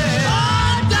rolling, oh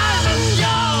Diamond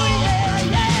Joe.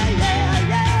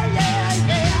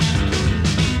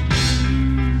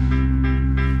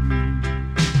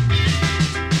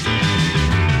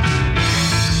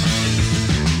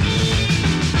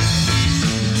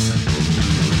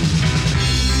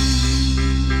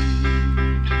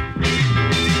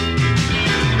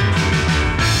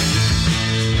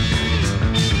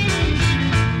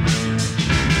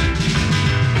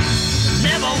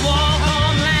 Never walk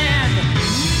on land,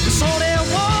 so there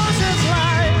was his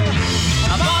life.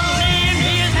 A bottle in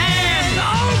his hand, the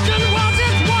ocean was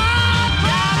his wife.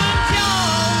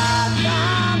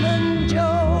 Diamond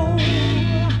Joe,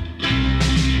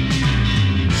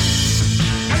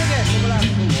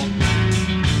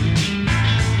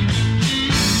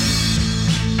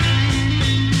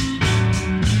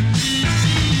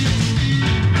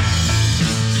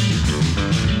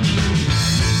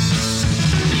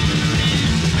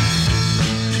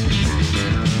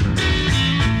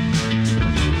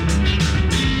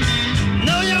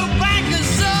 know your back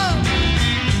is up.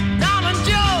 Diamond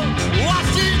Joe,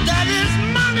 watch his daddy's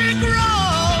money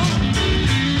grow.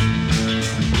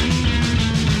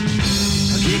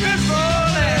 Keep it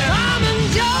rolling, Diamond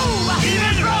Joe. Keep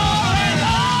it rolling,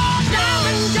 oh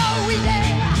Diamond Joe,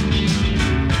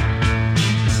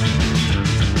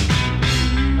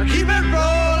 keep it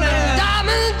rolling,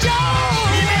 Diamond Joe.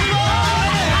 Keep it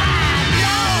rolling, Diamond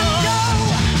Joe.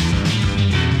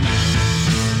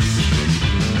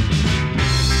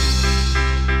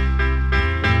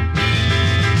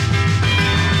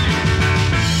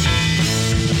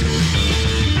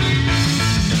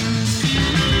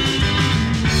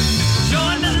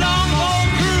 Join the long haul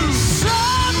crew.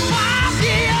 Some 5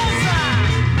 years,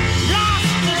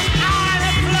 lost this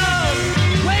island flood,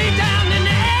 way down in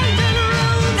the engine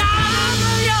room.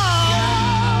 Diamond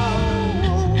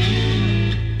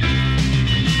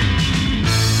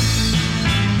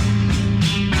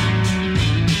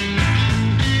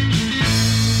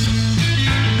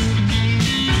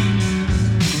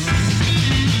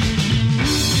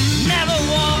never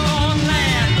walk on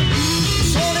land,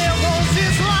 so there was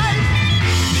his life.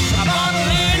 A bottle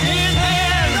in his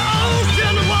hand, the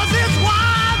ocean was his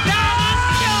wife. Diamond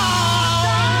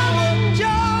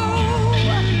Joe.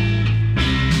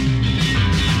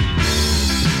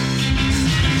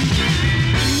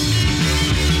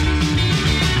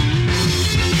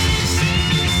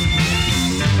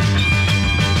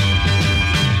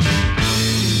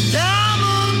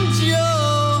 Diamond Joe.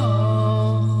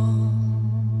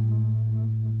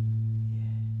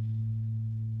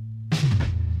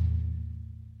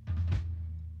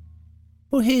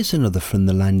 Well, here's another from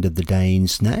the land of the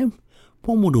Danes now.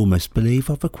 One would almost believe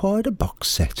I've acquired a box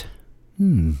set.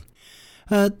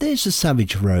 There's a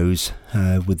Savage Rose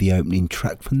with the opening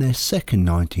track from their second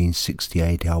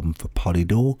 1968 album for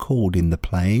Polydor called In the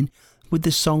Plain, with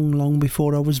the song Long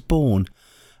Before I Was Born.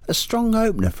 A strong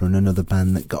opener for another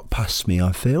band that got past me,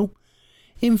 I feel.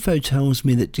 Info tells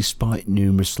me that despite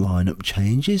numerous lineup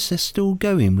changes, they're still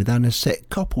going, with Anisette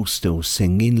Koppel still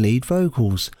singing lead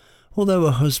vocals. Although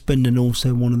her husband and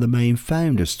also one of the main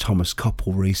founders, Thomas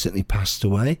Koppel, recently passed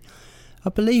away. I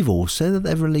believe also that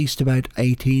they've released about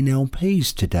 18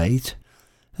 LPs to date.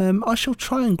 I shall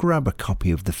try and grab a copy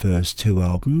of the first two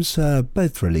albums,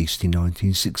 both released in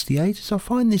 1968, as I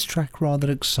find this track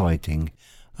rather exciting.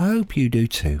 I hope you do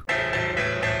too.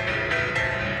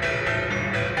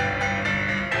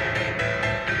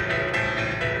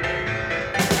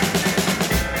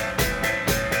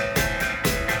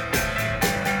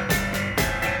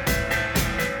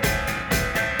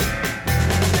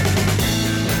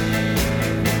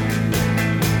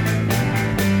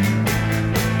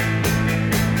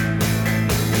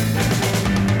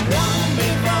 Long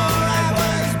before I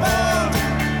was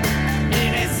born,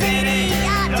 in a city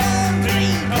I don't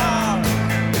recall.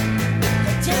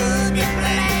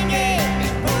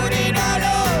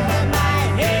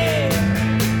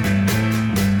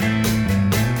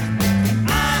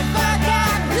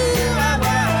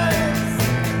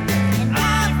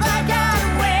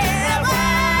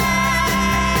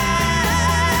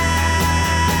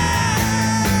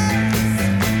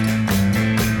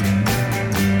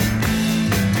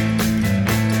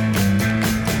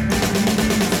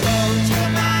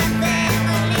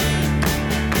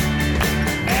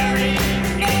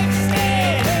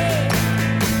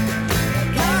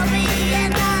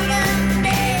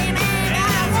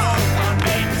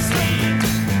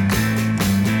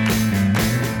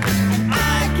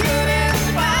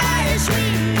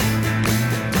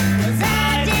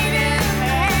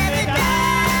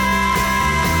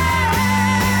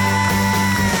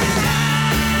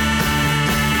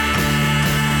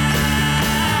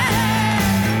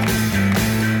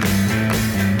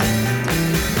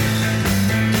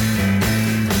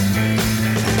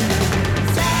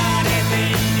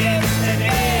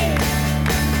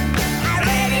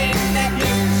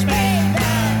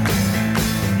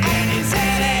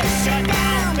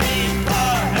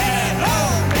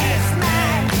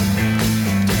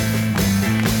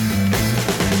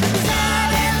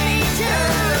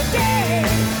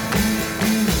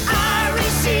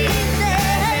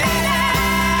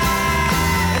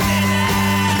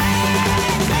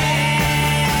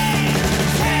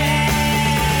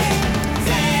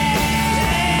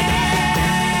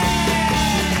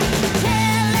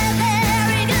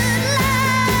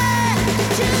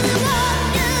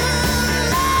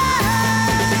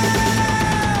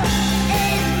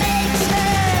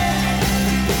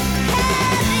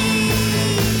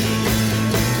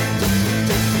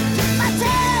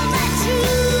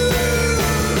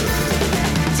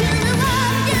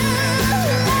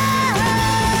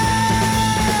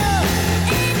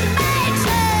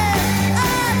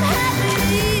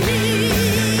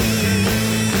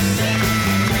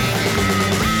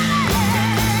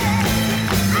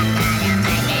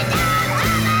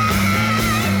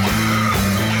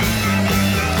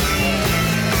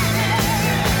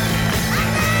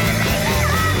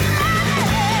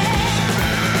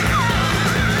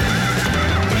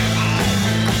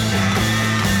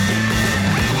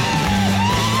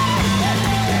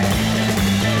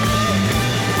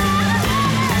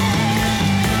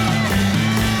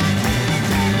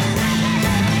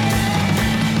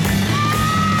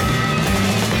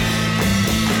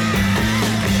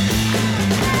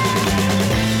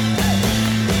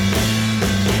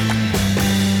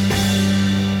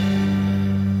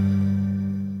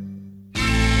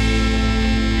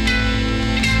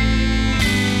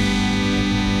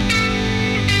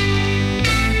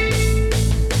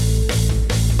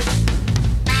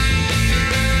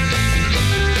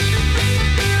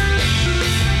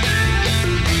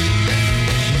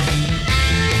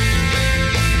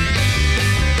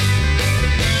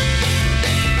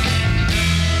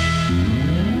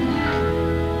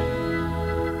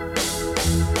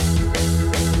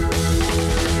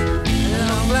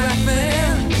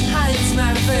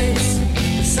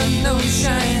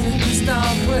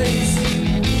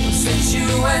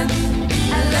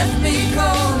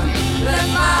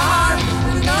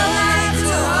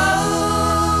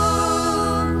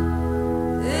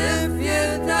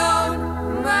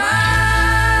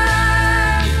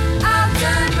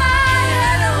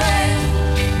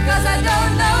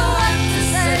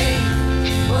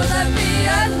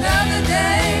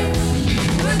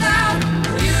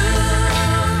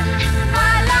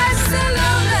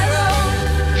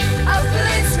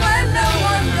 No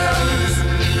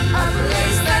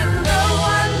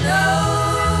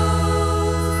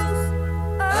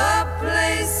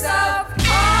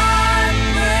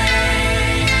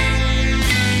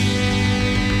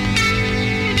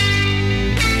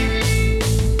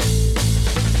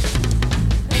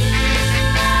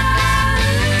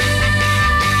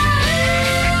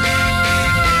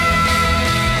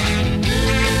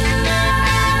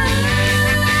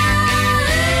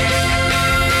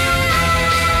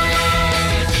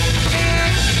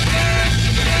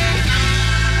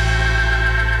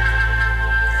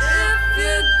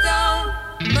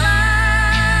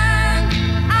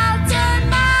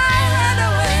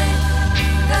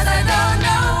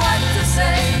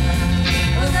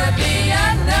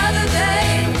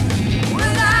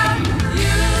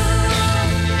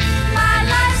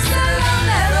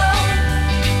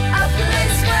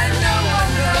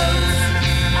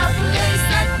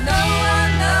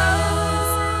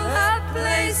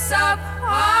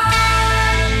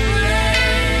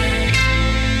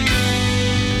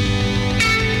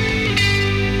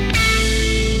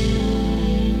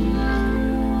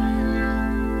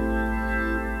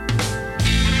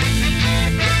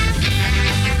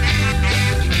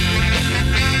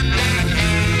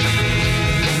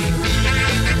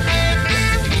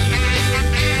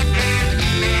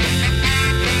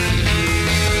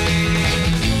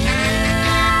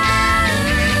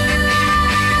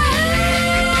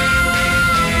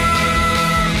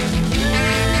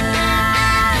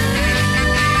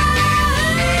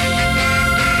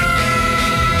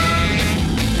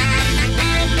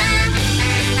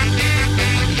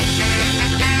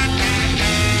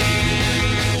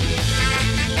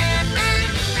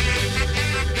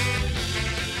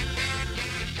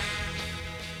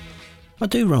I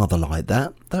do rather like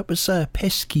that. That was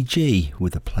Pesky G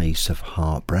with A Place of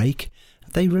Heartbreak.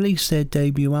 They released their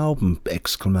debut album, !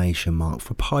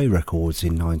 For Pie Records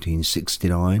in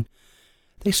 1969.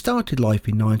 They started life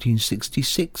in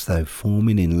 1966 though,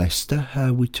 forming in Leicester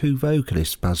with two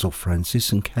vocalists, Basil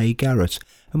Francis and Kay Garrett,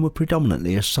 and were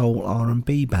predominantly a soul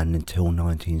R&B band until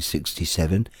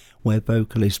 1967, where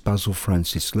vocalist Basil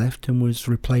Francis left and was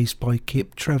replaced by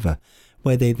Kip Trevor,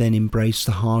 where they then embraced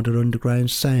the harder underground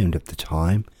sound of the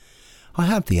time. I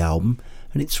have the album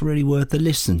and it's really worth a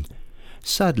listen.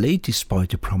 Sadly,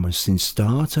 despite a promising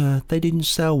start, they didn't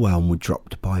sell well and were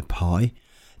dropped by Pie.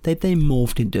 They then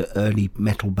morphed into early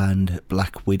metal band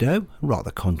Black Widow, rather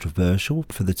controversial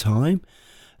for the time.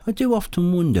 I do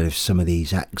often wonder if some of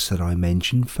these acts that I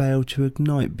mentioned failed to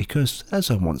ignite because,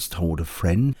 as I once told a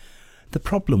friend, the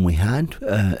problem we had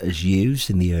as youths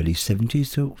in the early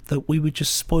 70s that we were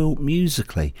just spoilt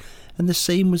musically and the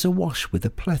scene was awash with a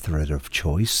plethora of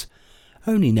choice.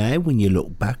 Only now, when you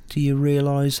look back, do you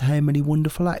realise how many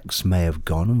wonderful acts may have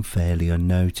gone unfairly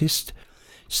unnoticed.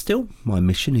 Still, my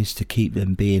mission is to keep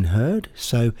them being heard,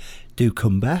 so do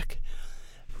come back.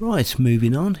 Right,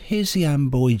 moving on, here's the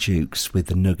Amboy Dukes with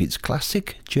the Nuggets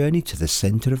classic, Journey to the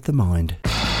Centre of the Mind.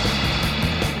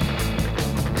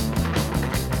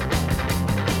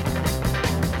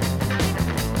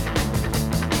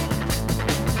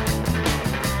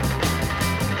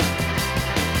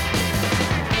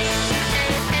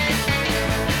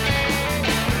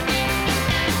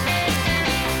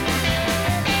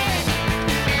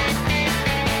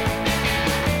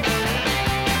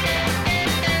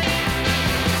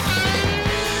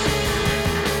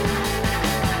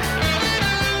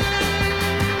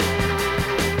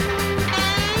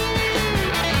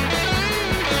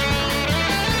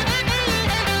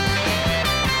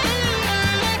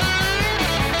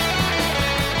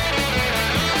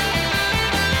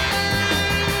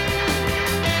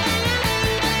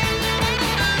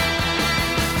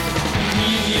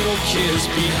 Cares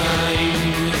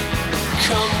behind.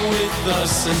 Come with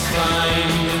us and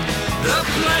find the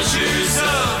pleasures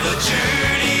of the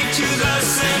journey to the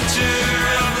center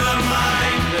of the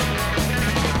mind.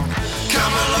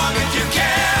 Come along if you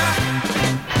care.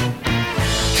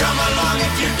 Come along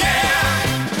if you dare.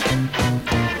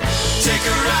 Take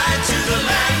a ride to the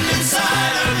land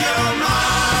inside of your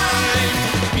mind.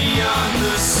 Beyond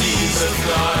the seas of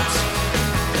thought.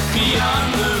 Beyond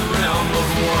the realm of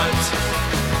what.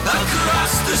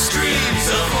 Across the streams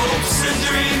of hopes and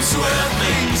dreams where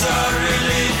things are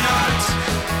really not.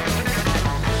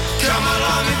 Come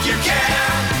along if you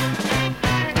care.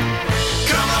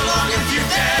 Come along if you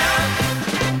dare.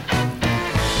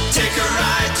 Take a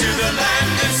ride to the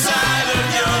land inside of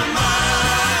your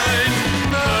mind.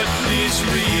 But please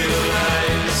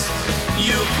realize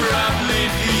you'll probably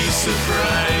be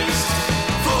surprised.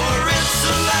 For it's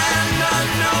a land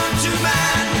unknown to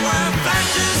man where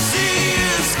fantasy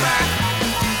is back.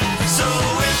 So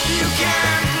if you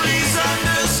can, please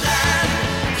understand,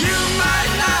 you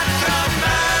might not come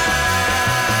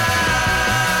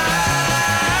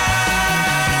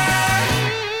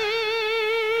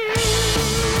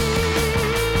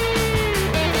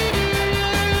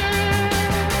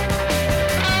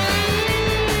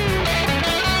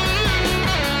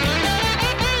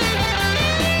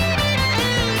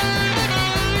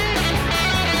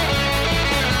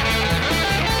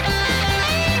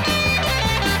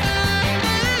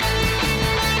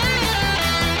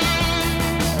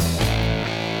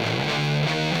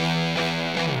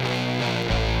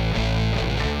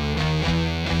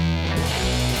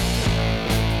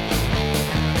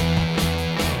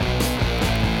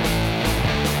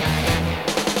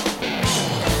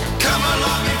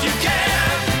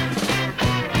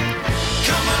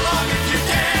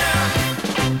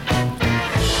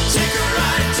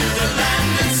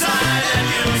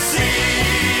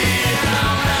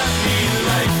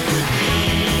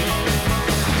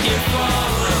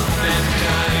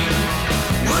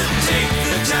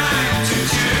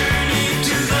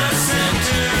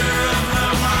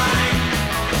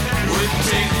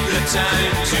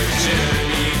time to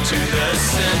journey to the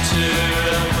center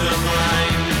of the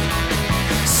mind.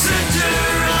 Center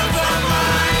of the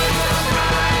mind.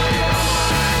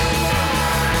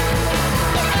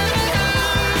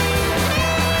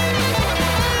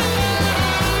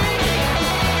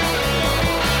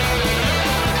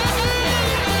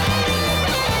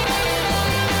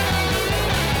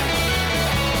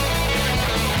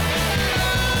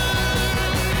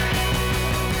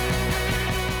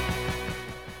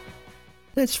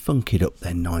 Let's funk it up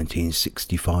then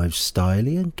 1965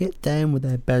 styly and get down with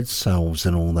their bad selves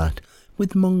and all that,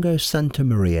 with Mongo Santa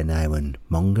Maria now and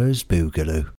Mongo's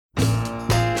Boogaloo.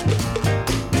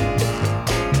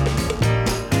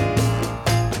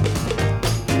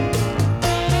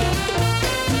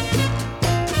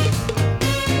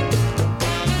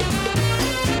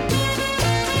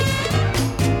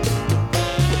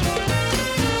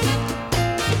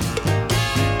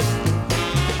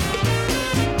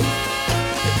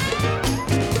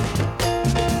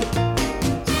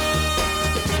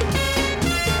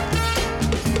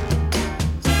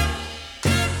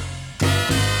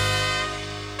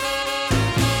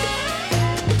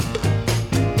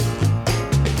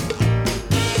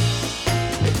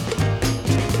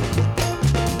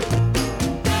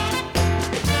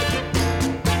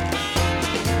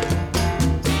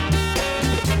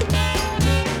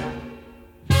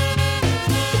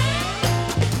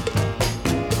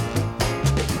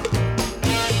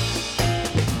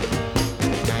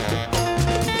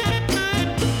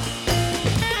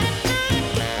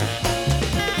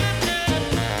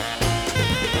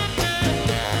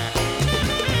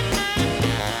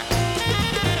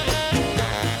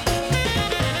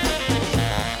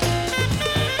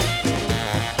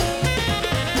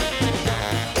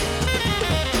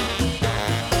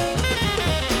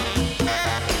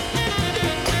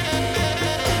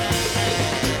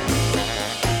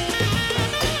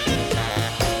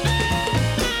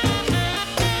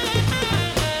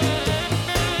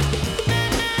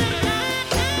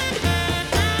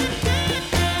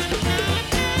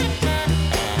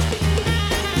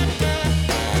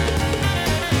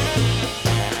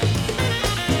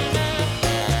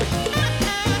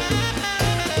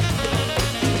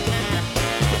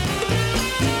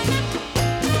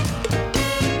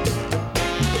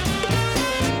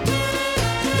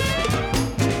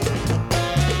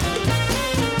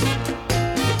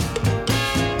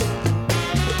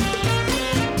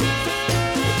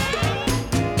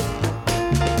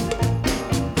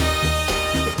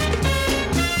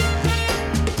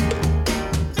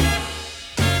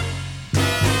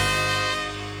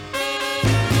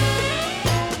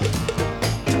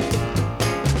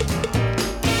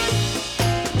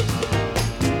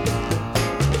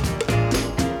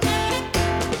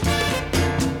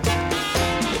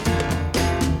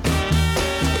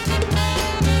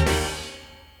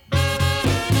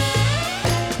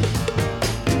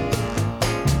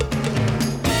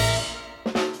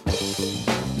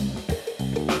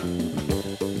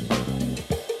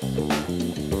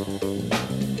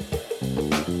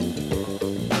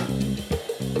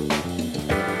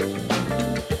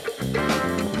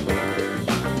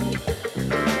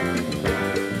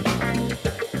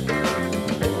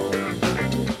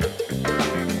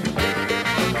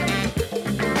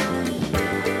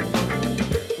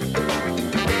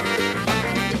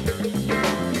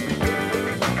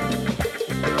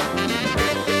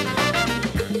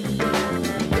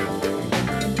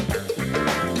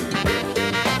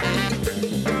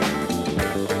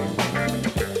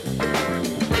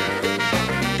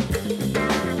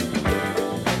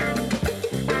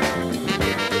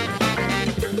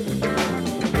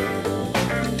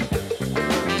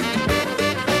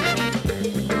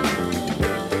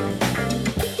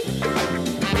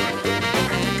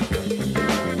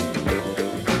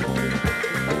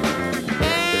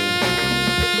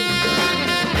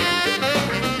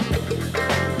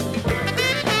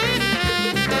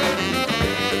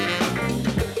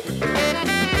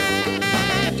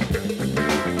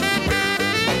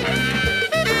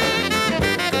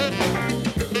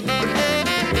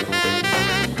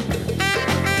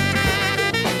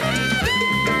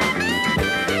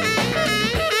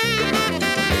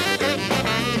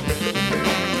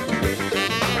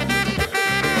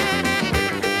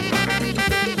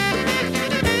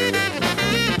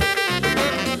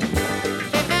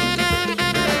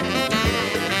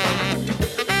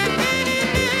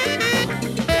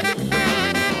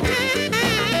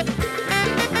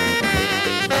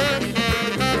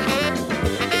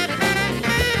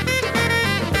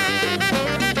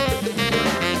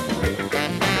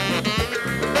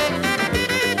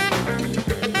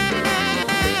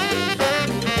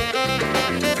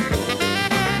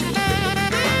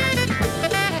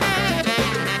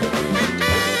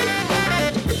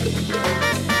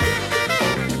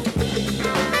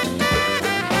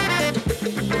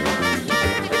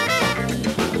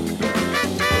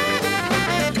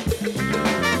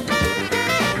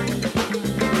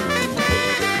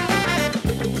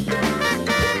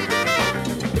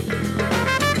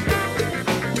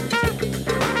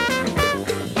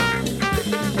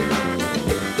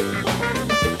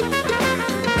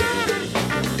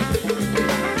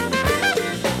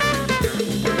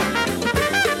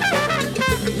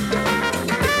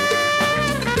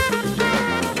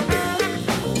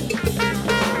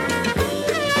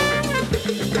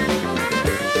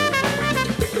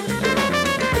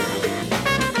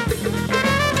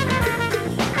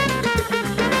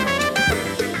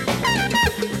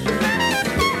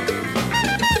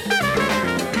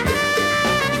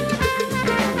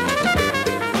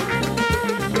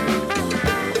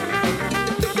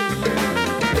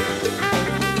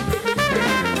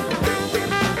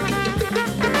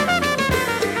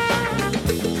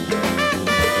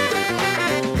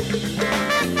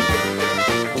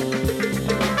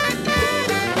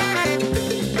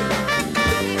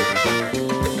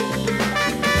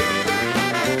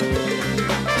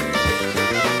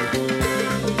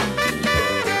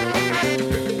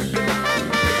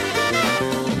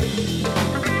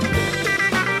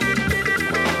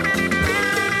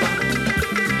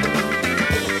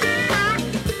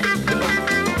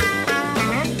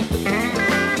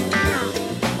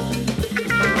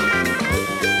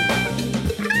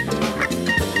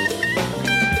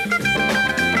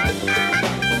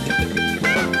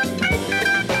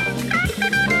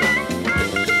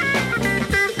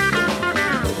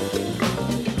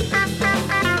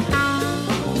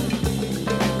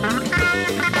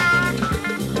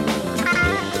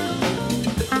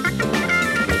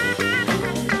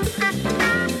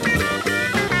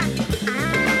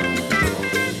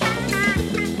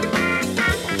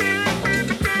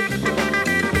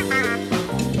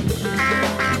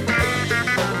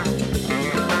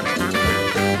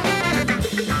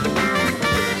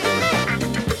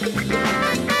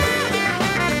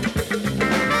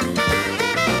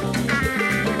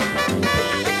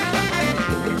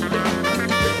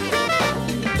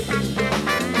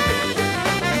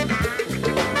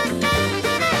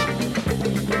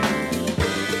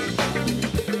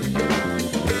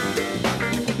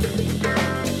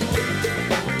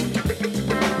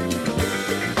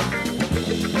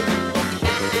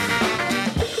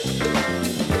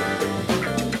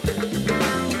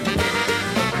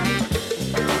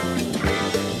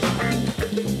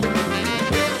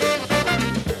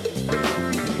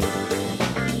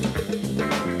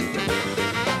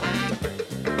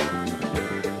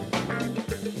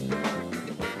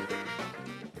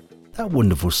 That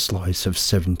wonderful slice of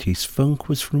 70s funk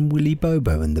was from Willie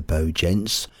Bobo and the Bo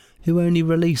Gents, who only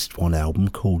released one album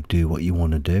called Do What You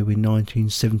Wanna Do in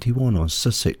 1971 on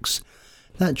Sussex.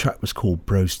 That track was called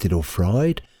Broasted or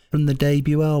Fried from the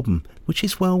debut album, which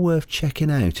is well worth checking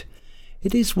out.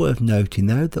 It is worth noting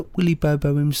though that Willie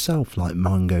Bobo himself, like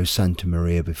Mongo Santa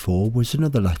Maria before, was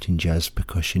another Latin jazz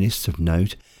percussionist of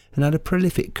note and had a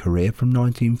prolific career from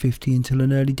 1950 until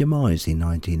an early demise in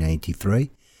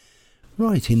 1983.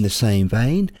 Right in the same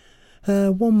vein,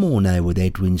 one more now with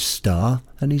Edwin Starr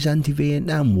and his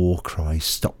anti-Vietnam war cry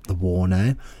Stop the War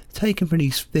Now, taken from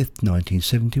his fifth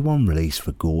 1971 release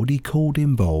for Gordy called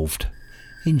Involved.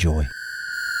 Enjoy.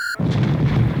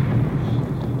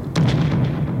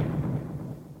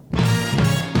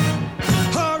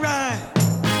 Alright,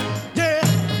 yeah.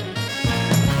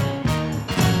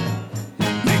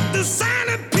 Make the sign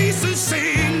of peace and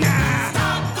sing now.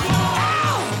 Stop the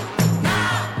war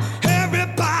now.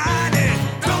 Everybody,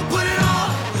 don't put it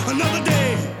off another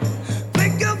day.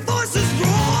 Make your voices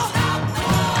roar. Stop the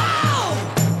war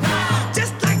now.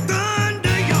 Just like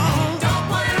thunder, y'all. Don't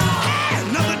put it off. Hey,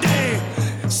 another day.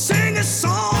 Sing a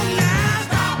song now.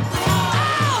 Stop the war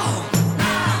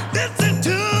now. Listen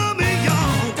to me,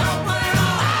 y'all. Don't put it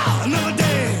off another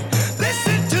day.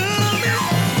 Listen to me.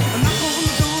 A knock on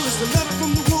the door is a letter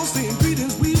from the war saying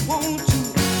greetings, we want you.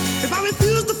 If I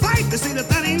refuse to fight, they say that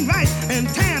that ain't right, and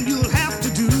time you'll have to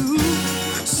do.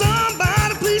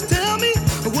 Somebody please tell me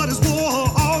what is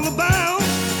war all about,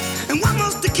 and why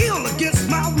must they kill against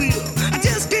my will? I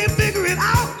just can't figure it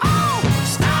out. Oh,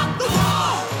 stop the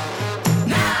war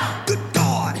now. Good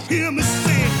God, hear me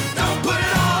say, don't put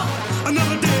it off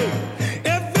another day.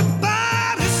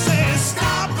 Everybody say,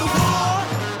 stop the war.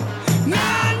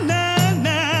 Nah, nah,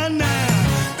 nah, nah.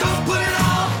 Don't put it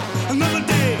off another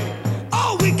day.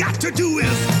 All we got to do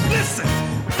is listen.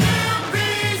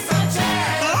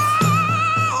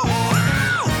 Oh,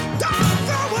 don't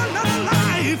throw another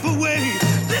life away.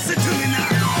 Listen to me now.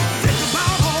 Think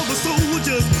about all the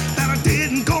soldiers that are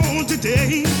dead and gone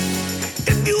today.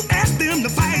 If you ask them to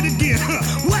fight again,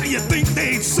 what do you think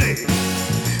they'd say?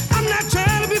 I'm not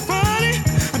trying to be funny,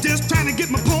 I'm just trying to get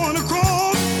my point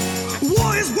across.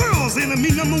 War is world's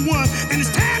enemy number one, and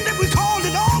it's time that we called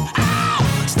it off. Ow!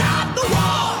 Stop the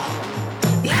war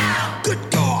now. Good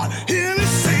God, hear me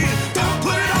saying, don't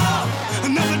put it off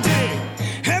another day.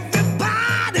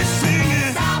 Everybody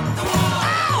singing, stop the war.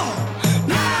 Oh,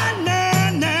 nah,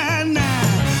 nah, nah, nah.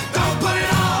 Don't put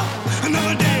it off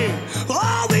another day.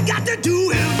 All we got to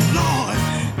do is, Lord,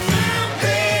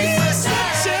 peace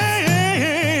and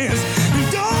chance.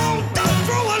 Don't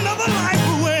throw another life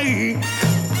away.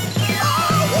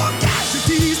 Oh, war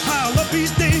casualties pile up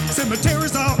each day.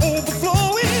 Cemeteries are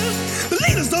overflowing. The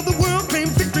leaders of the world claim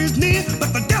victory's near,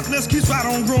 but the death list keeps right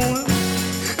on growing.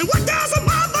 And what does a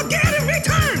mother get in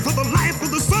return for the life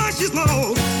of the son she's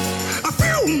lost? A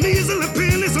few measly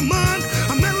pennies a month,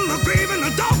 a medal, a grave, and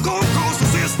a doggone cross that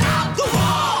says, stop the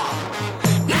war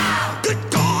now. Good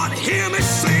God, hear me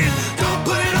saying, don't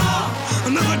put it off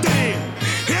another day.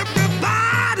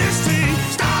 Everybody sing,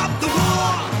 stop the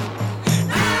war.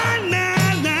 Nah,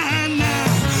 nah, nah, nah.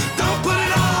 Don't put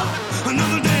it off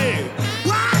another day.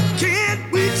 Why can't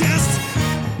we just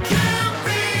give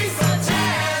peace a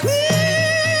chance?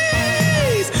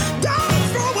 Please, don't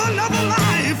throw another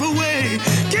life away.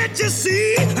 Can't you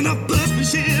see enough blood's been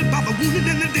shed by the wounded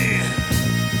and the dead?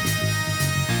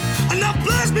 Enough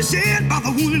blood's been shed by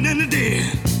the wounded and the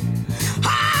dead.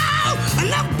 Oh,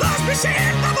 enough blood's been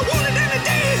shed by the wounded and the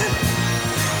dead.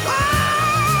 Oh,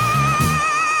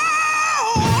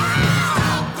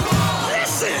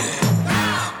 listen.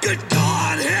 Good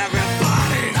God,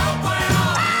 everybody.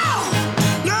 Oh,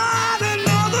 not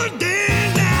another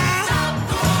day now.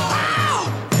 Oh,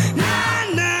 nah,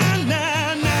 nah,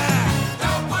 nah, nah.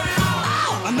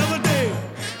 Oh, another day.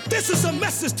 This is a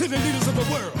message to the leaders of the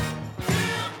world.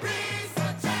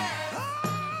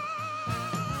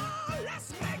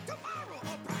 Let's make tomorrow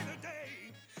a brighter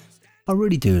day. I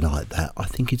really do like that. I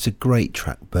think it's a great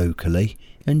track vocally,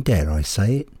 and dare I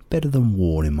say it, better than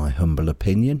War in my humble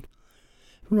opinion.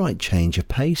 Right, change of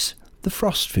pace. The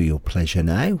Frost for your pleasure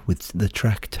now, with the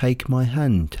track Take My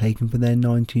Hand, taken from their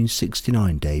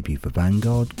 1969 debut for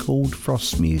Vanguard called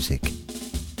Frost Music.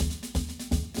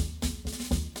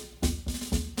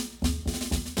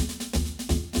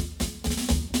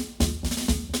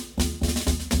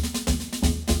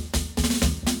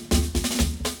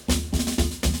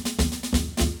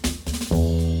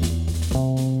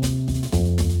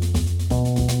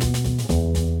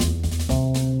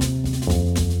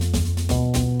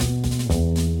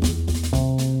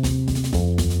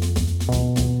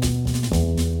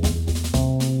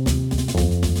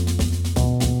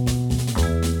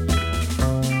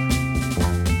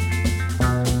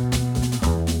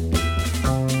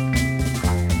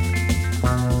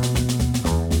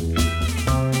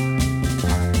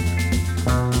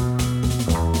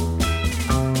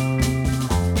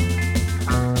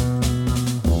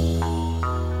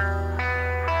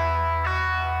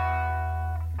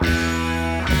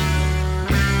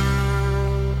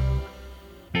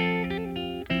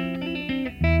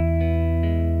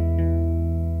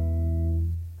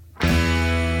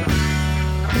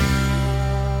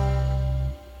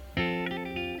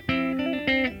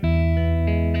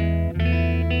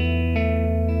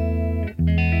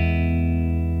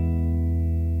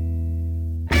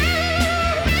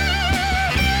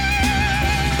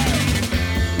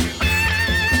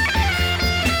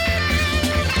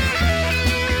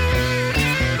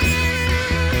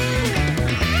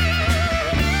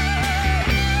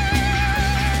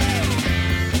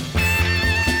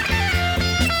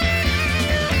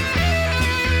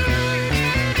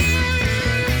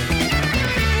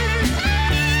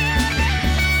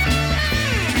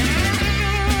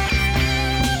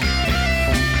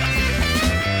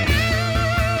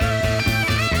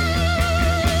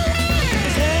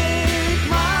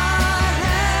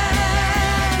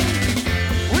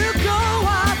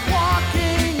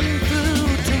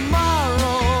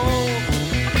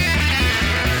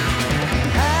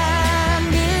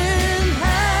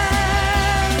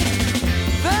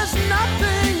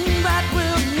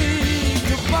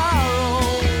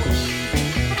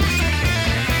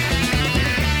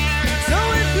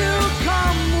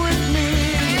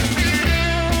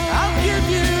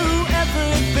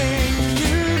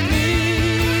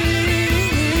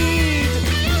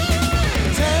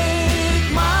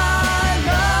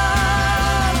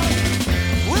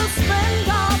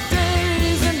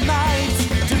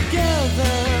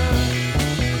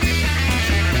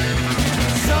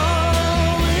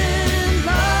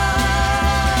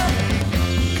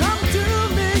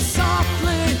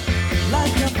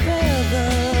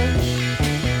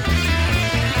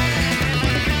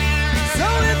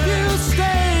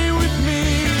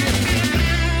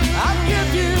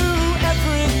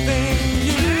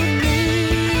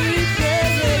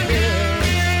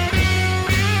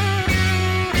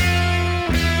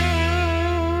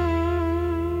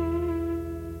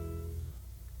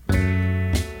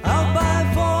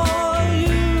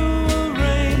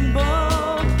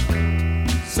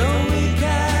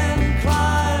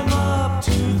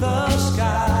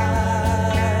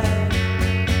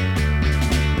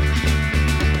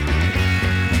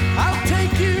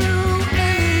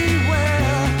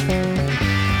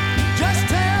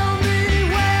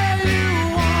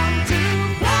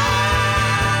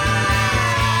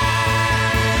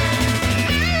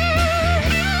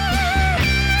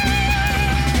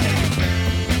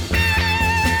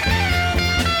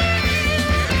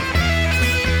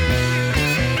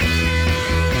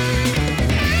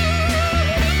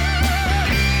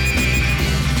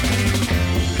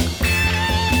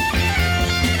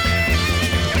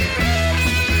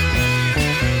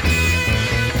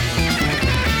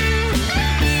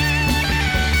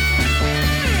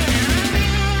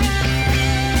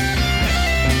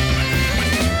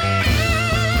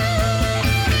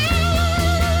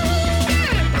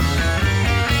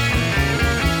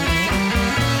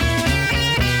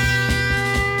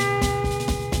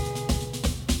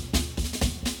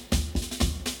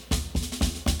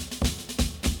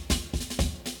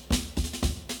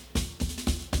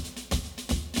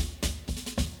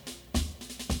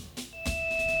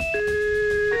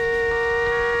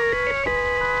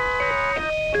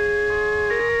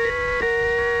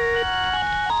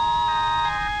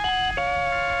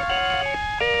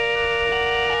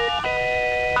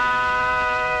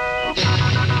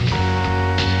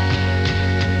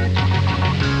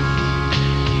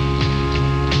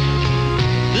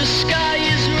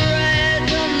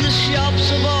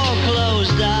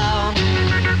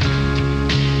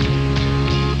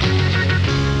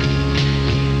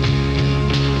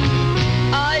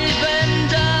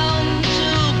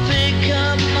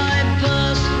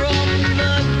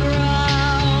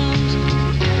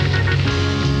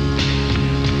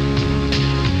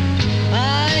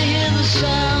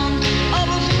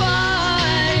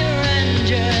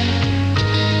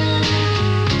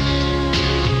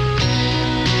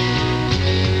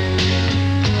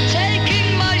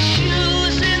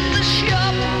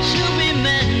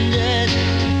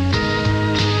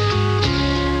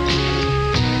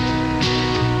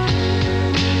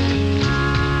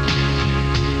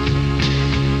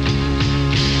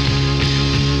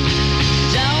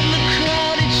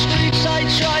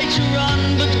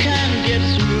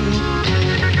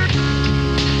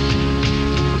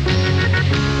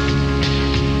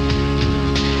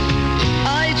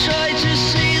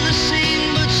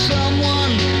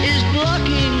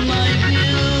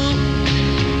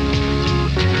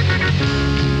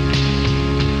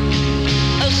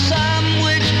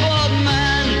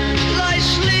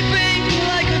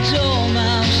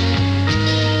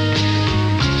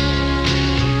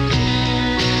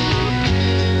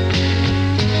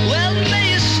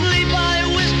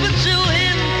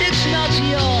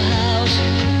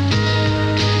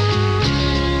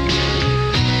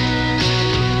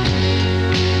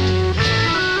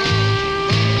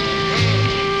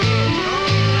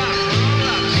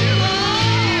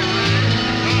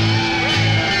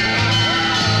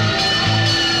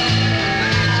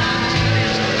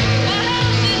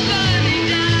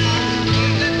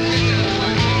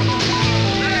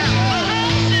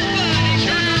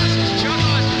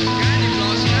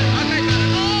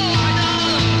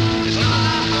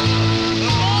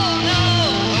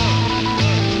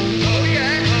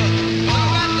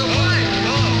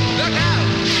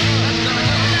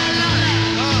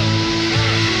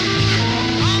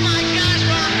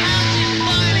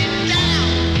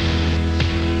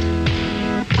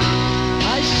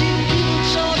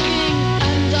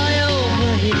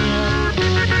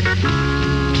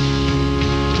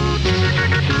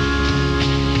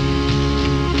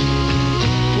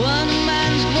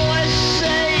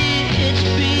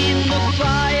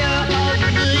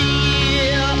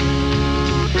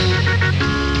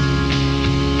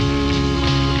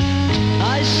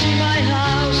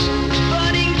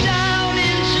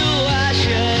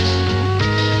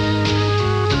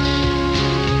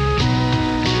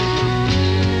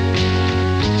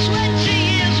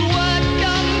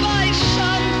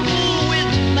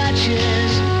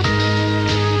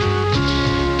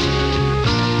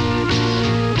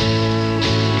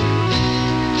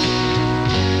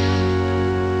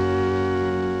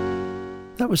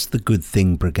 was the Good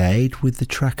Thing Brigade with the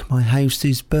track My House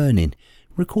Is Burning,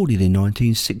 recorded in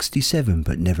 1967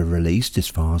 but never released as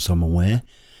far as I'm aware.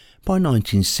 By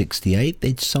 1968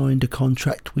 they'd signed a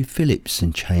contract with Philips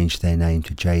and changed their name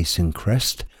to Jason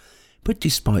Crest, but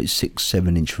despite 6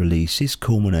 7-inch releases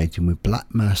culminating with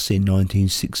Black Mass in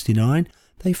 1969,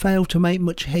 they failed to make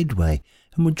much headway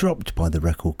and were dropped by the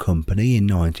record company in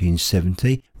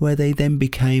 1970, where they then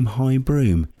became High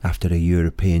Broom after a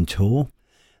European tour.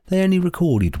 They only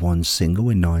recorded one single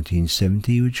in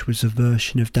 1970, which was a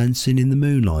version of Dancing in the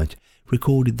Moonlight,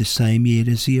 recorded the same year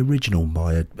as the original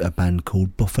by a band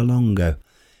called Buffalongo.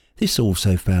 This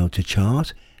also failed to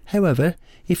chart. However,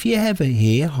 if you ever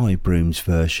hear High Broom's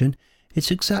version,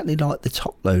 it's exactly like the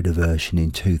Top Loader version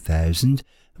in 2000,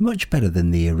 much better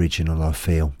than the original, I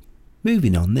feel.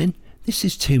 Moving on then, this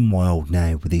is Tim Wilde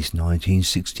now with his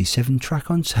 1967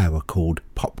 track on Tower called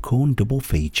Popcorn Double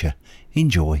Feature.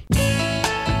 Enjoy.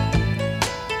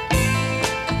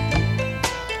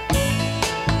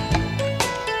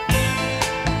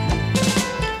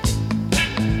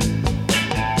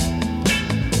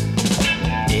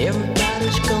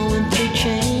 Everybody's going through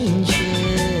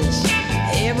changes.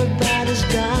 Everybody's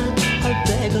got a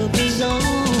bag of his own.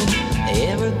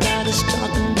 Everybody's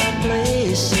talking about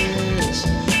places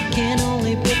can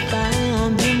only be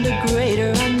found in the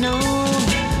greater unknown.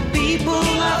 People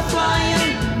are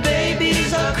flying,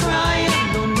 babies are crying,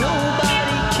 don't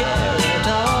nobody care at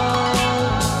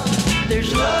all.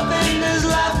 There's love and there's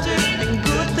laughter, and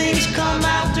good things come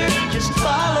after. Just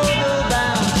follow the bounds.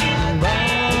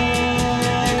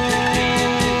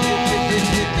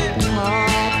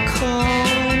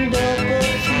 Popcorn double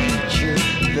feature,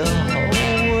 the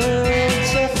whole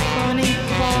world's a funny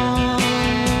farm.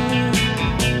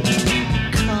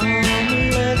 Come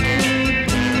let me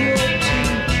be your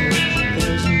teacher,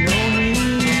 there's no need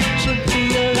to be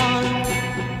alarmed.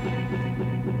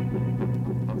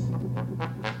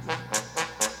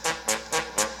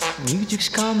 Music's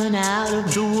coming out of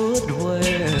the woodwork,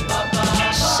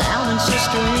 sounding so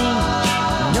strange,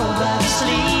 nobody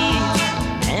sleeps.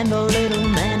 And the little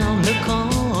man on the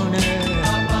corner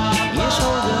is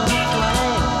holding a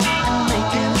flag and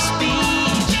making a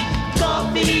speech.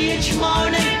 Coffee each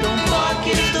morning, don't bark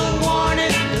is the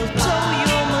warning. They'll tow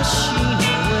your machine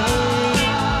away.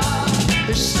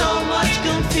 There's so much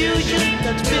confusion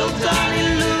that's built on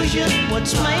illusion.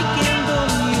 What's making the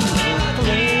music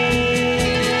play?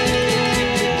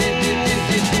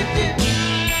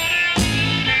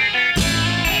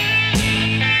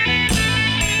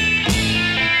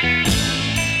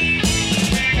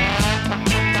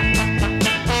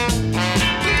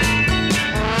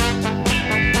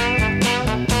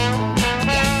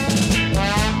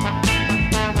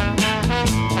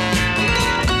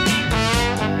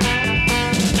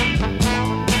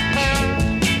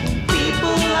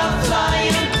 People are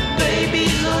flying,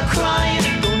 babies are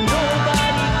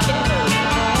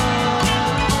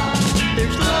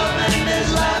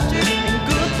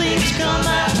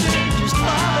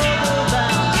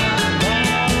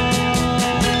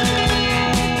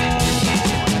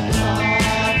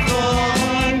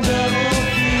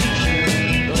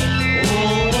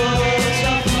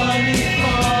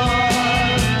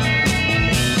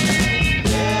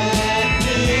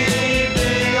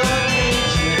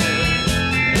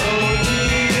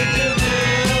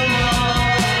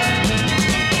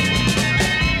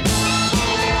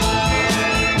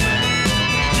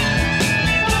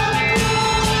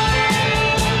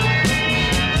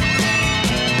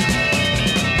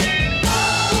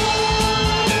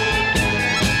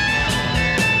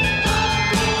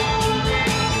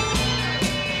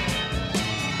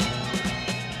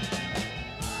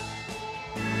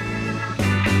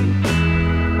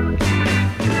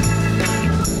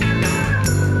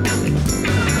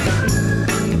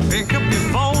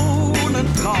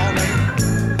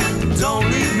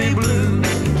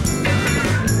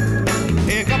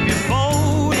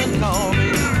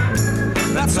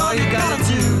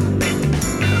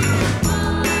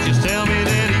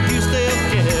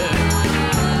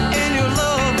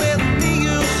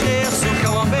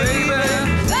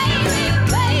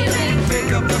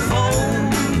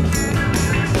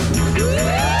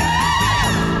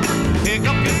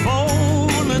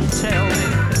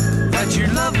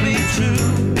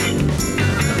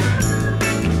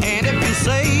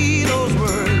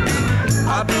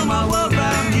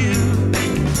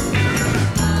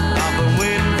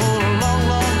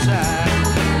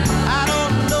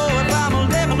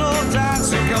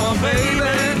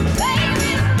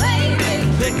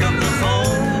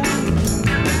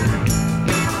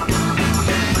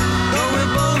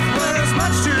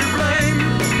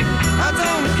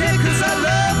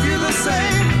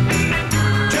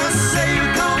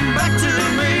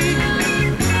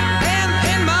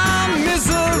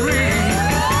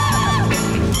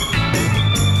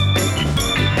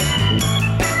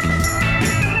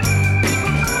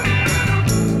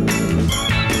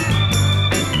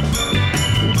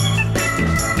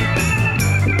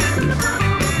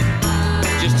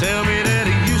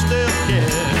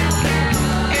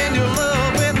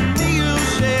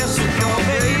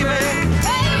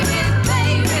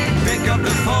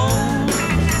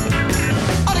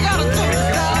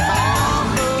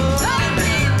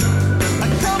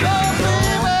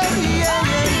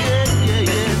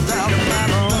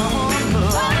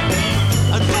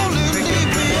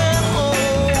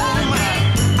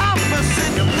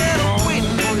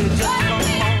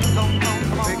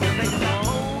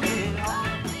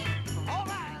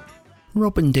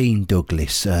Robin Dean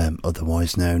Douglas,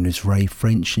 otherwise known as Ray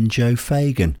French and Joe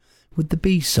Fagan, with the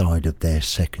B-side of their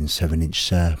second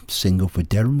 7-inch single for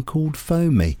Derham called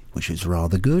Phone Me, which was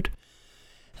rather good.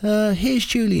 Here's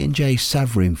Julian J.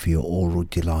 Saverin for your oral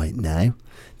delight now.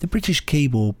 The British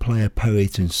keyboard player,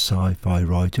 poet and sci-fi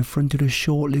writer fronted a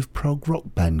short-lived prog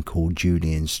rock band called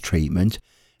Julian's Treatment,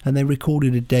 and they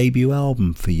recorded a debut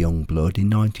album for Youngblood in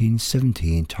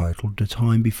 1970 entitled The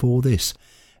Time Before This,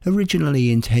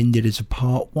 originally intended as a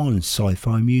Part 1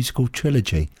 sci-fi musical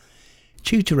trilogy.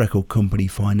 Due to record company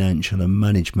financial and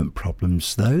management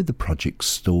problems though, the project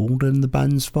stalled and the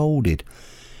bands folded.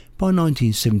 By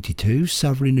 1972,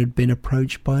 Saverin had been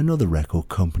approached by another record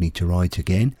company to write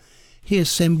again. He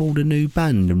assembled a new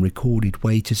band and recorded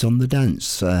Waiters on the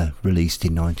Dance, released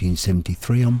in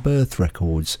 1973 on Birth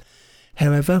Records.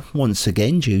 However, once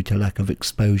again, due to lack of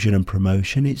exposure and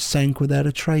promotion, it sank without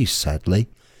a trace, sadly.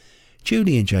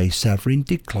 Julian J. Saverin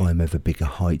did climb over bigger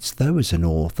heights though as an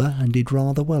author, and did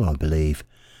rather well, I believe.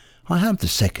 I have the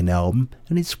second album,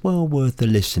 and it's well worth a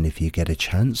listen if you get a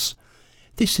chance.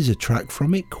 This is a track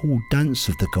from it called Dance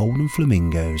of the Golden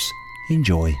Flamingos.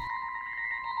 Enjoy.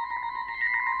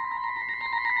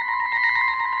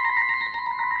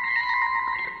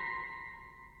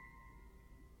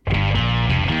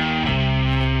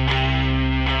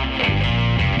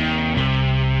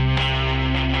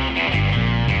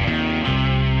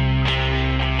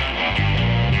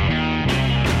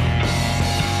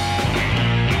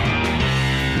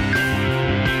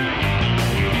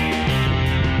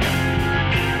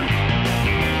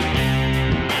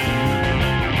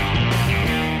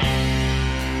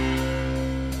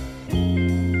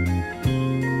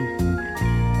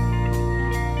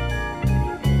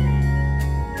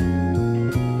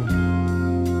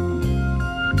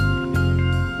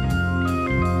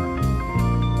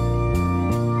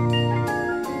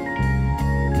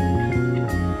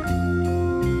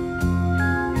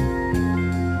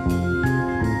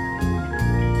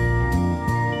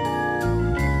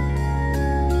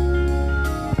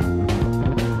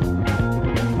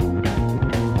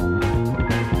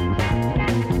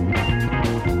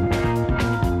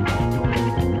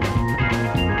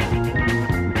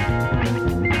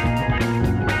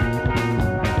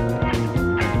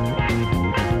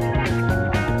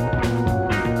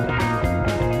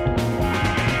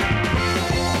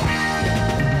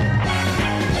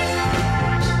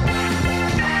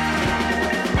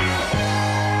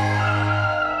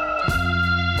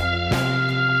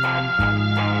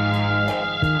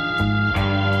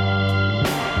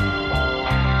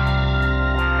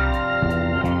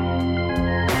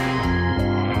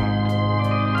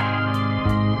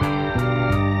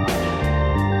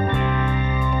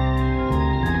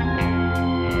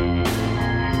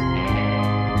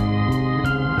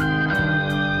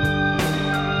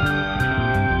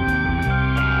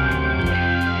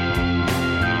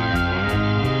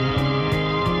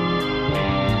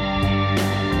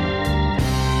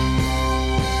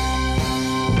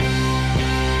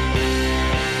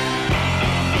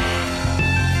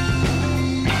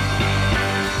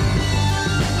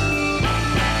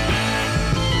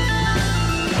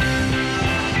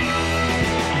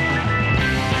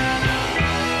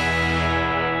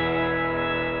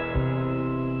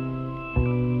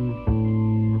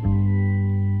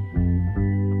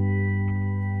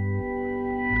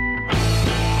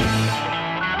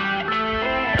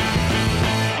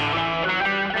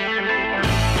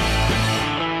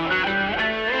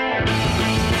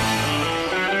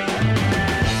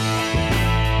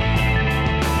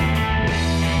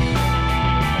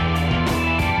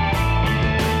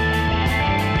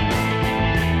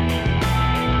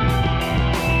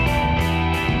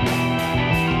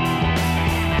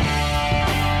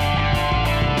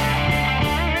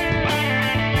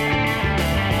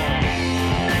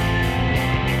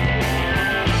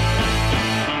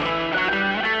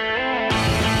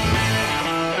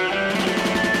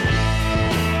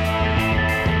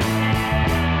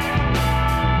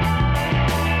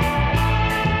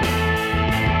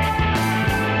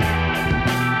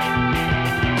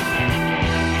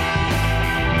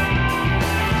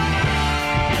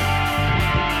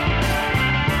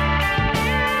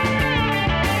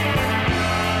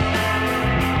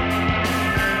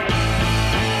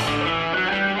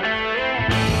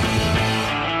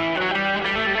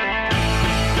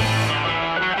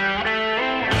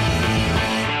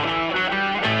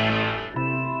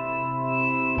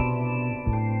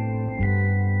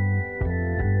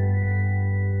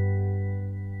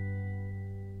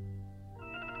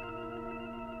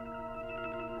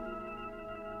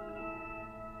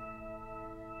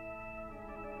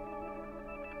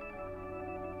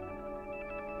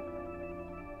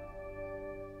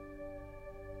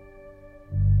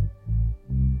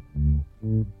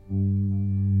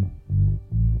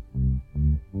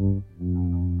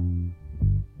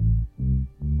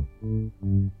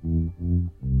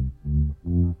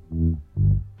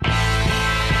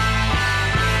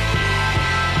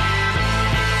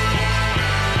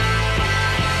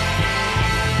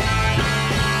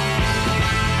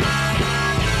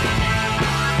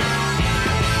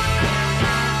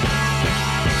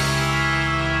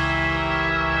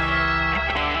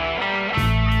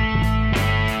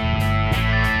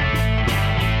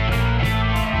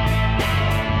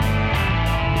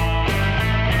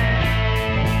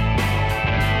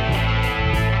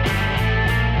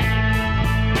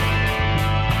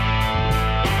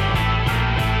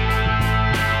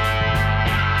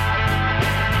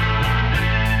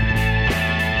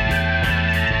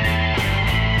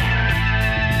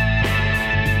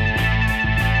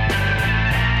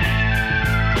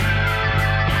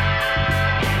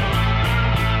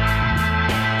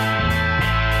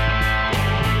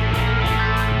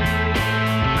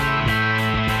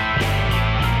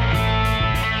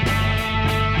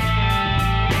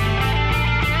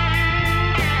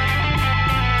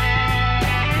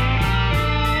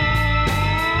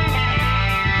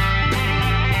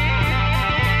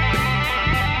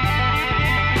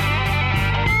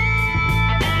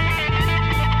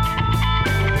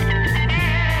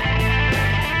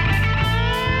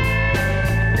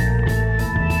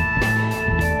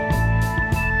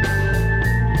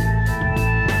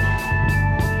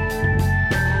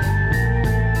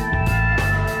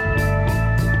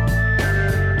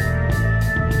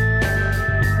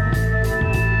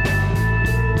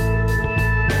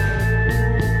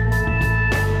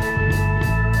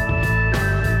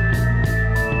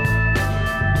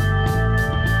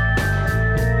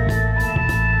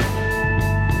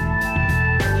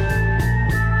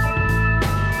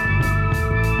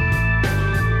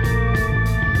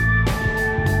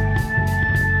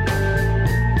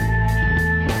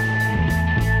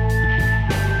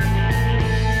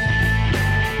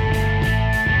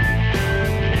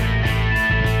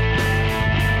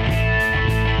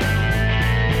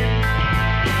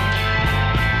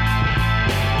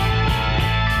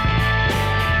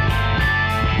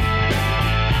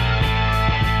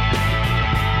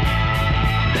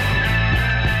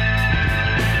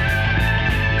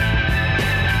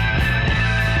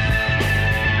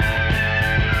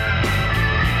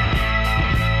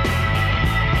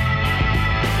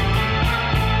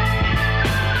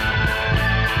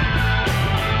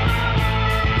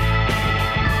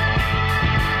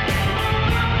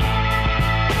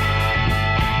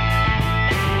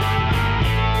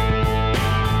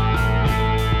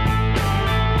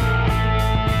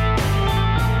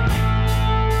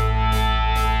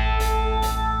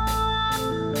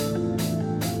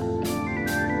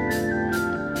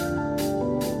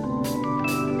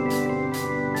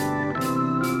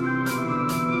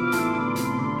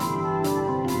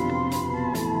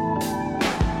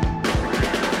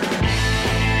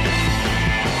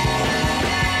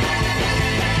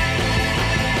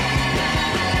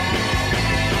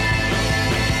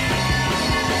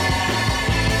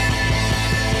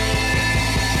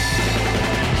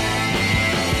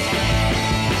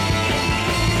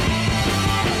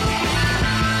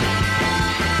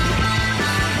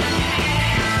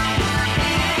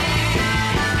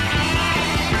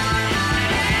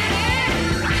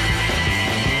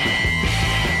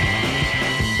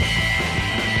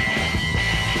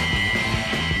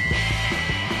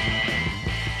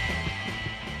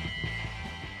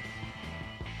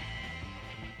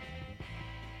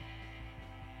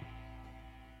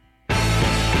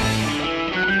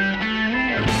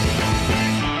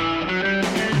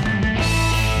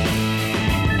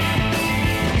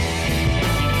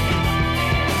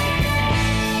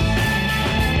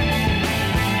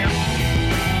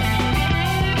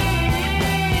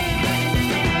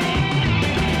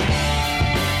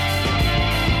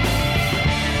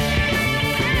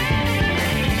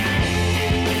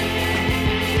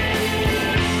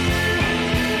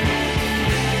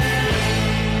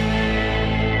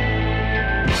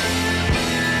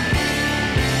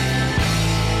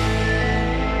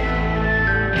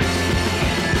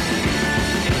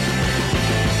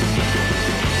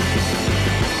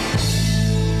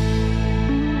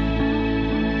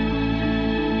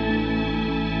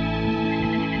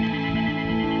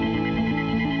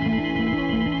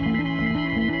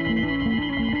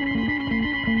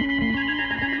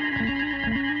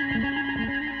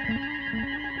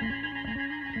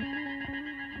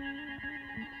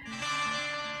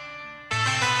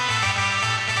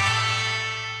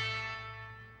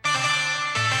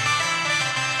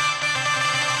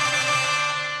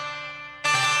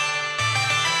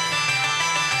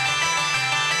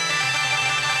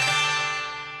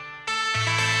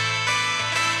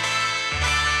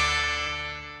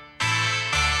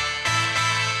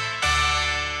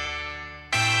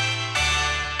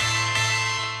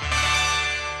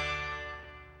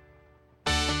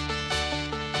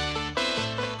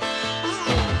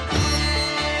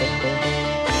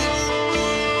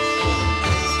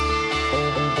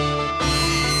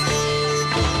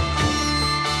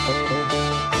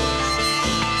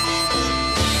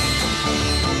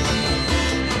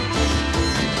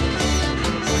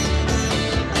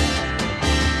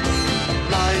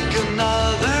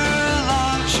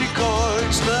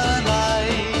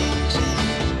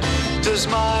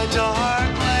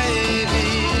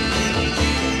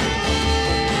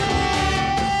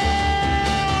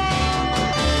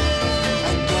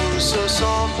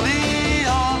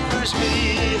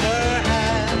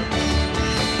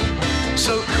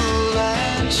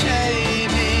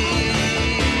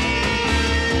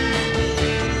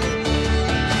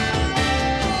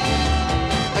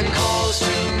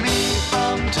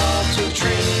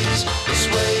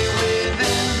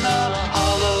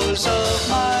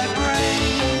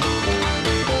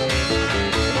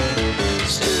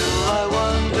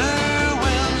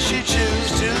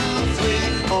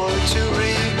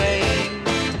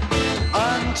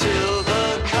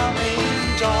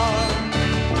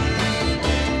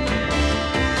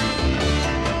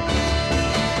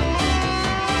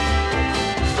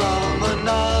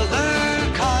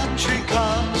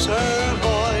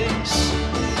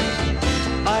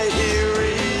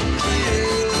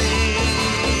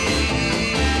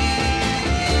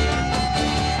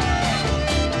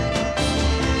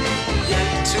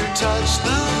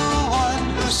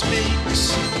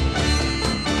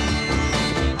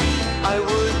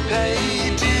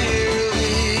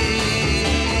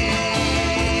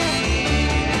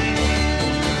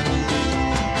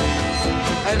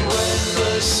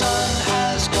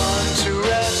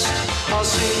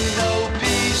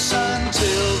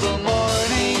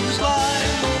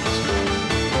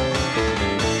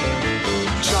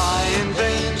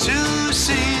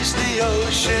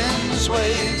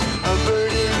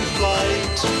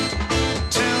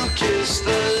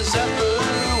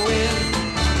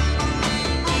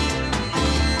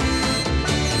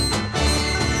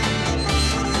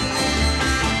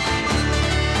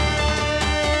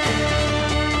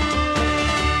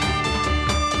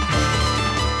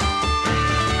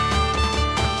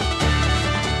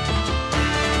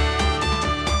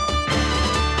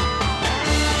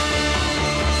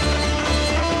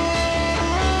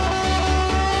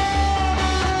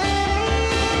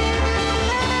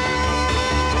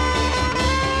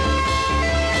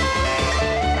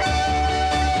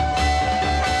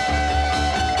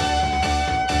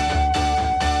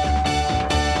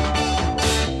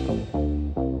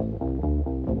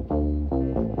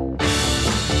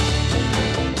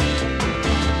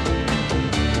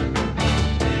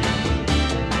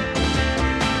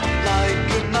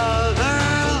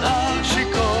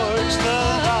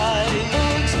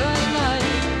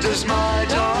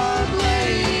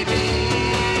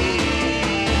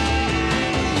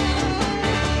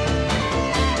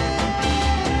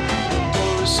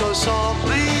 so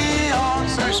softly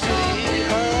offers me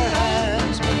her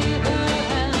hand,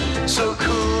 so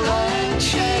cool and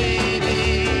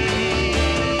shady.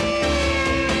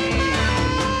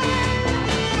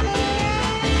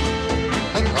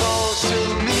 And calls to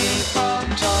me from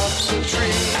tops of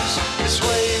trees, this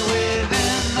way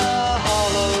within the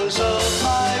hollows of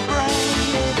my brain.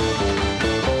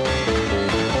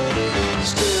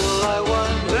 Still I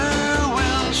wonder,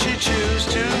 will she choose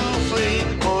to flee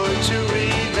or to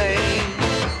remain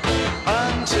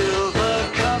until the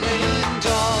coming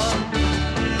dawn?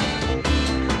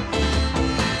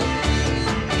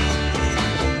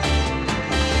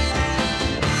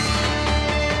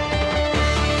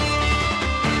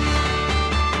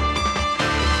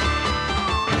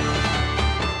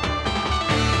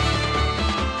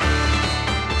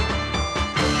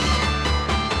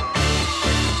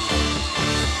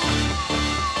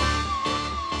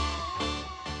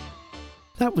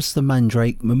 That was the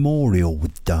Mandrake Memorial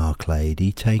with Dark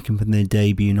Lady, taken from their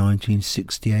debut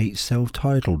 1968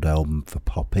 self-titled album for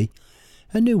Poppy.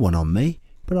 A new one on me,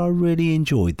 but I really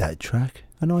enjoyed that track,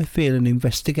 and I feel an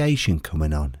investigation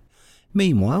coming on.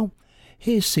 Meanwhile,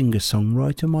 here's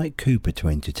singer-songwriter Mike Cooper to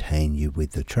entertain you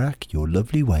with the track Your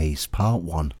Lovely Ways Part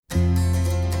 1.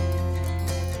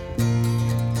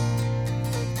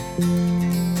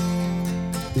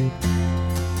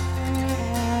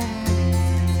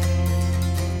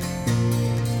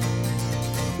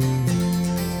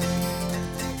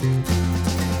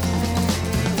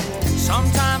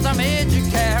 Sometimes I made you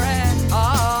carry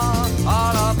all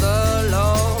of the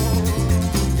load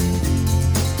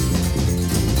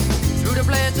through the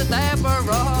places that were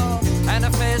rough and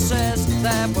the faces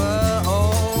that were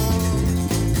old.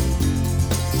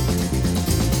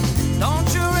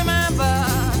 Don't you remember?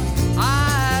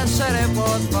 I said it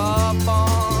was for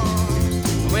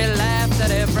fun. We laughed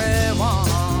at everyone.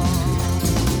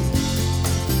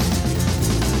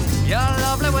 Your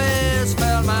lovely ways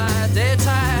filled my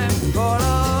daytime full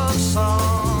of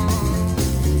song.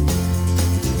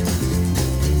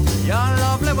 Your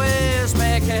lovely ways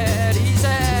make it easy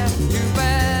to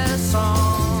bear song.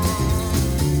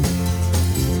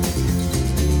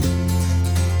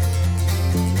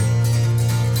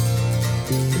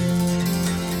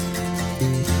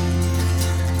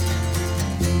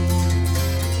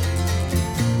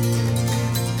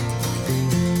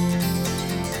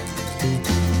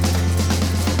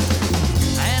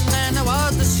 And then there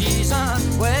was the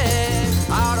season way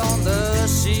out on the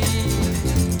sea,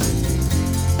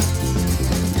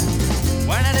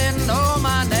 when I didn't know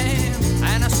my name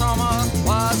and the summer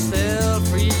was still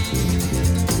free.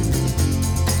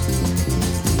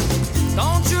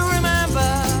 Don't you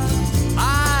remember?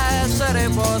 I said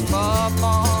it was for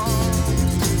fun.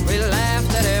 We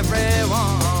laughed at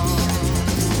everyone.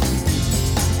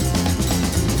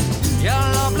 Your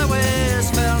lovely ways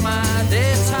fill my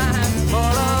daytime full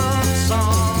of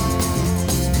song.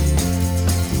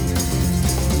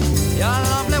 Your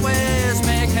lovely ways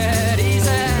make it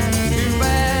easy to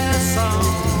bear song.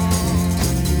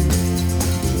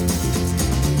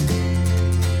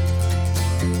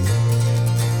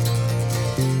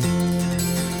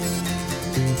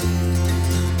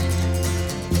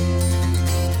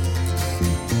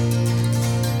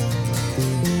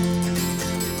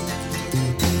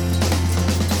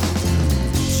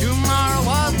 Tomorrow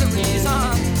was the reason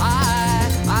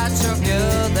I took you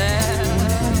there,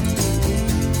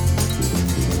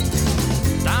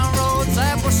 down roads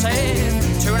that were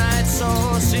safe, tonight so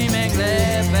seemingly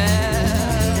bare.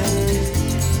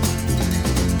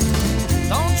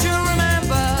 Don't you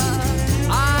remember?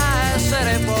 I said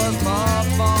it was for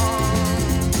fun.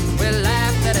 We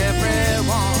laughed at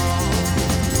everyone.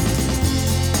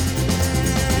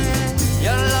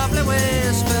 Your lovely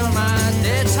ways fill my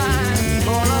daytime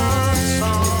full of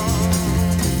song.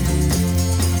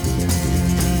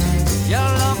 Your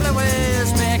lovely ways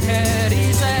make it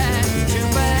easy to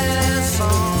bear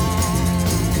song.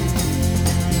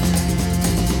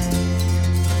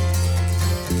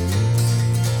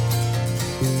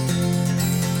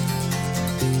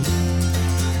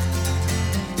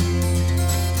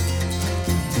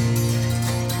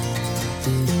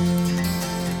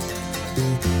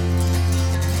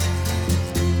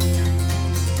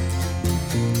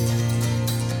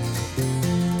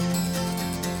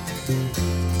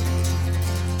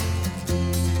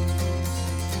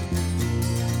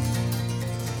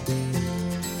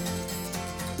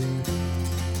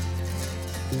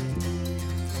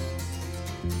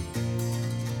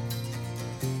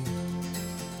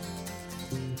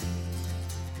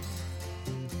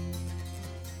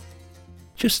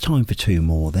 Just time for two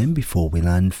more then before we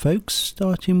land, folks,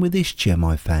 starting with this gem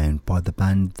I found by the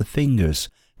band The Fingers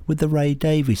with the Ray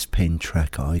Davies pen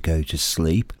track I Go to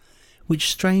Sleep,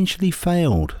 which strangely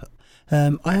failed.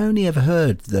 I only ever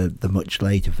heard the much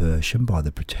later version by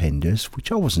The Pretenders,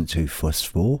 which I wasn't too fussed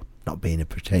for, not being a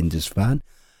Pretenders fan.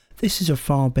 This is a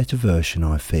far better version,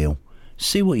 I feel.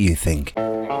 See what you think.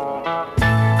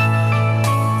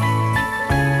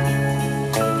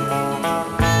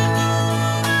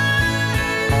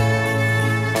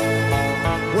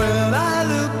 When I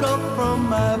look up from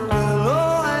my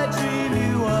pillow, I dream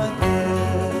you are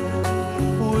there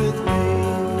with me.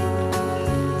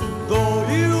 Though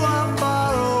you are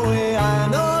far away, I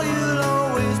know you'll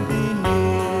always be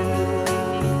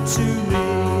near to me.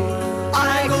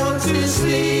 I go to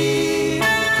sleep,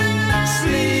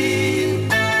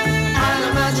 sleep, and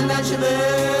imagine that you're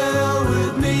there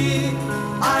with me.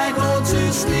 I go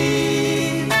to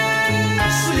sleep,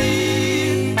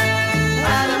 sleep,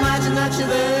 and imagine that you're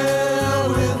there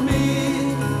with me.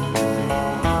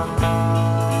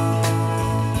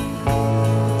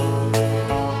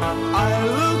 I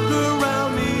look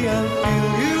around me and feel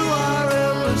you are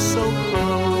ever so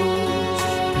close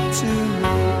to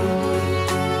me.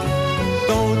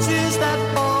 Though tears that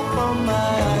fall from my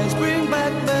eyes bring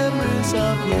back memories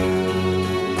of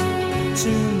you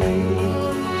to me.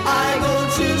 I go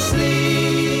to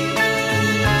sleep,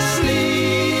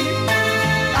 sleep,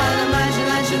 and imagine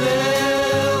that you're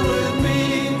there with me.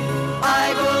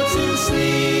 I go to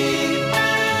sleep,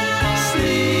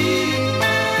 sleep,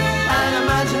 and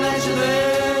imagine that you're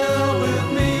there with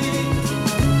me.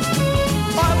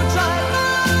 I would try,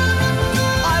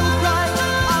 I would cry,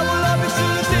 I will love you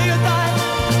till the day I die.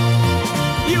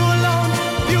 You alone,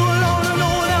 and no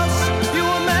one else. You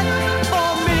were meant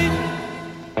for me.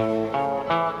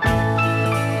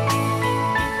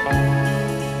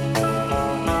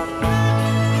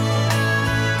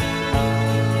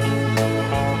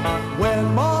 When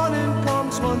morning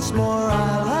comes once more,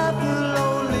 I'll have the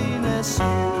loneliness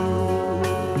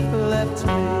you left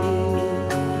me.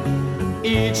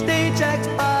 Each day drags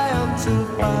by until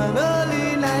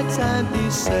finally nighttime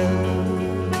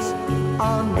descends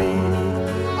on me.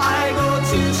 I go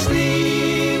to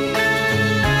sleep,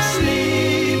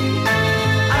 sleep,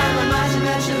 and imagine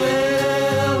that you're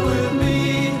there with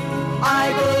me.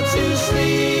 I go to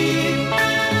sleep,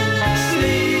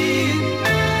 sleep,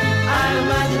 and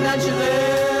imagine that you're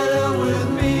there with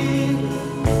me.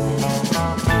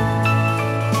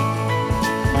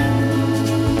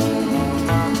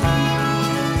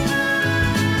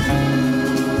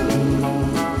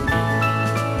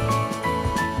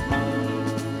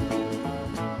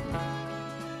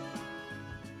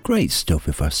 Great stuff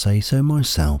if I say so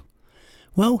myself.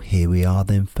 Well, here we are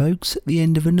then, folks, at the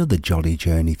end of another jolly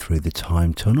journey through the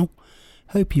time tunnel.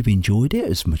 Hope you've enjoyed it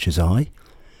as much as I.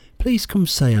 Please come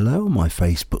say hello on my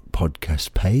Facebook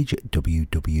podcast page at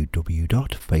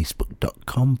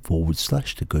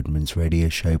www.facebook.com/The Goodman's Radio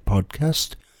Show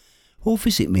podcast, or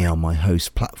visit me on my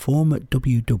host platform at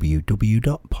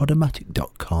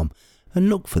www.podomatic.com and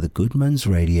look for The Goodman's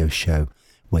Radio Show,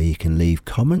 where you can leave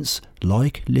comments,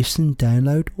 like, listen,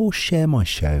 download or share my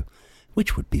show,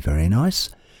 which would be very nice.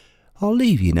 I'll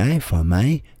leave you now, if I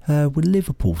may, with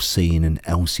Liverpool Scene and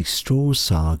Elsie Straw's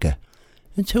saga.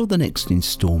 Until the next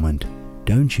instalment,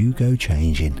 don't you go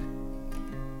changing.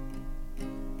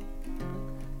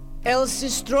 Elsie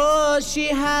Straw, she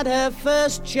had her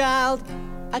first child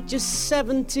at just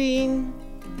 17,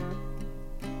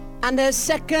 and her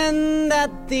second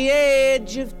at the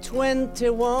age of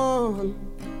 21.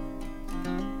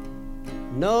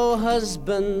 No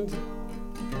husband,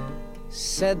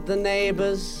 said the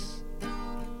neighbors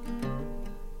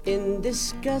in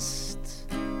disgust.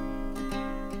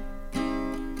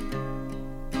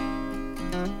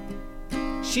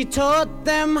 She taught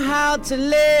them how to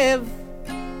live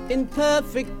in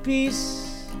perfect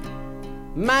peace,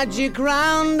 magic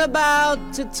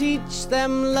roundabout to teach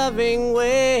them loving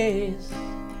ways.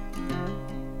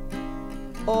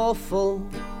 Awful,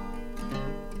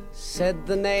 said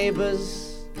the neighbors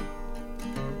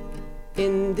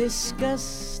in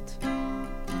disgust.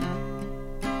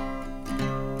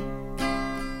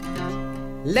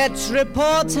 Let's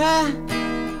report her,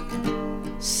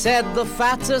 said the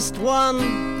fattest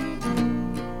one.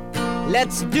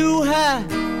 Let's do her,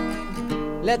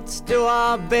 let's do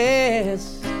our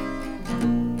best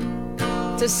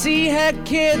to see her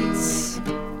kids,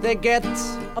 they get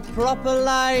a proper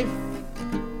life.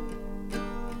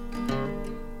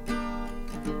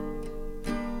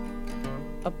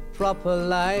 A proper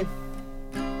life.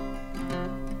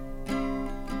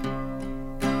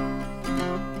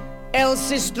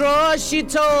 Elsie Straw, she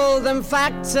told them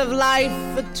facts of life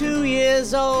at 2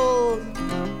 years old.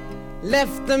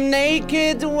 Left them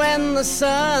naked when the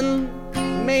sun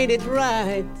made it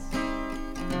right.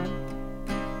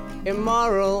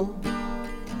 Immoral,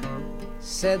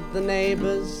 said the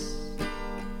neighbors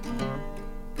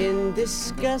in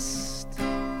disgust.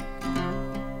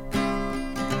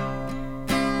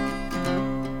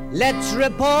 Let's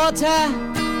report her,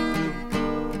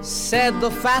 said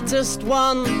the fattest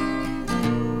one.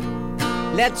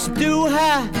 Let's do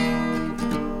her,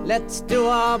 let's do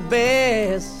our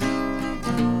best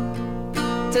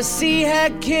to see her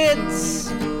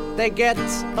kids, they get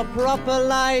a proper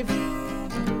life.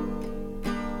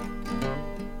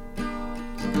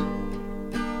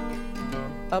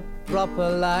 A proper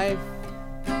life.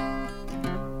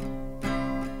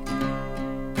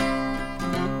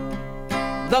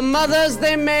 The mothers,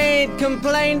 they made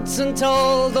complaints and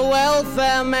told the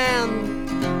welfare man.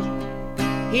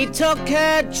 He took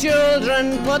her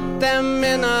children, put them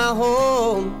in a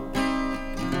home.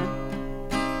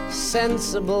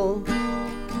 Sensible,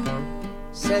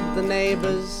 said the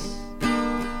neighbors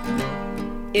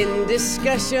in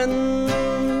discussions.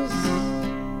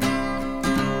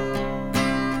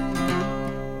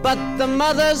 But the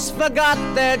mothers forgot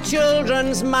their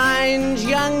children's minds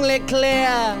youngly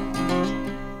clear.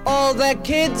 All their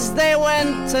kids, they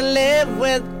went to live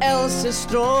with Elsie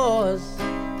Straws.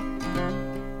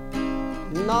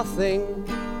 Nothing,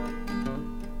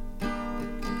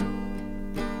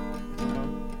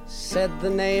 said the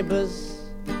neighbors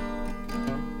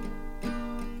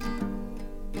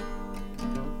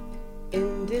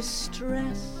in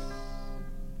distress.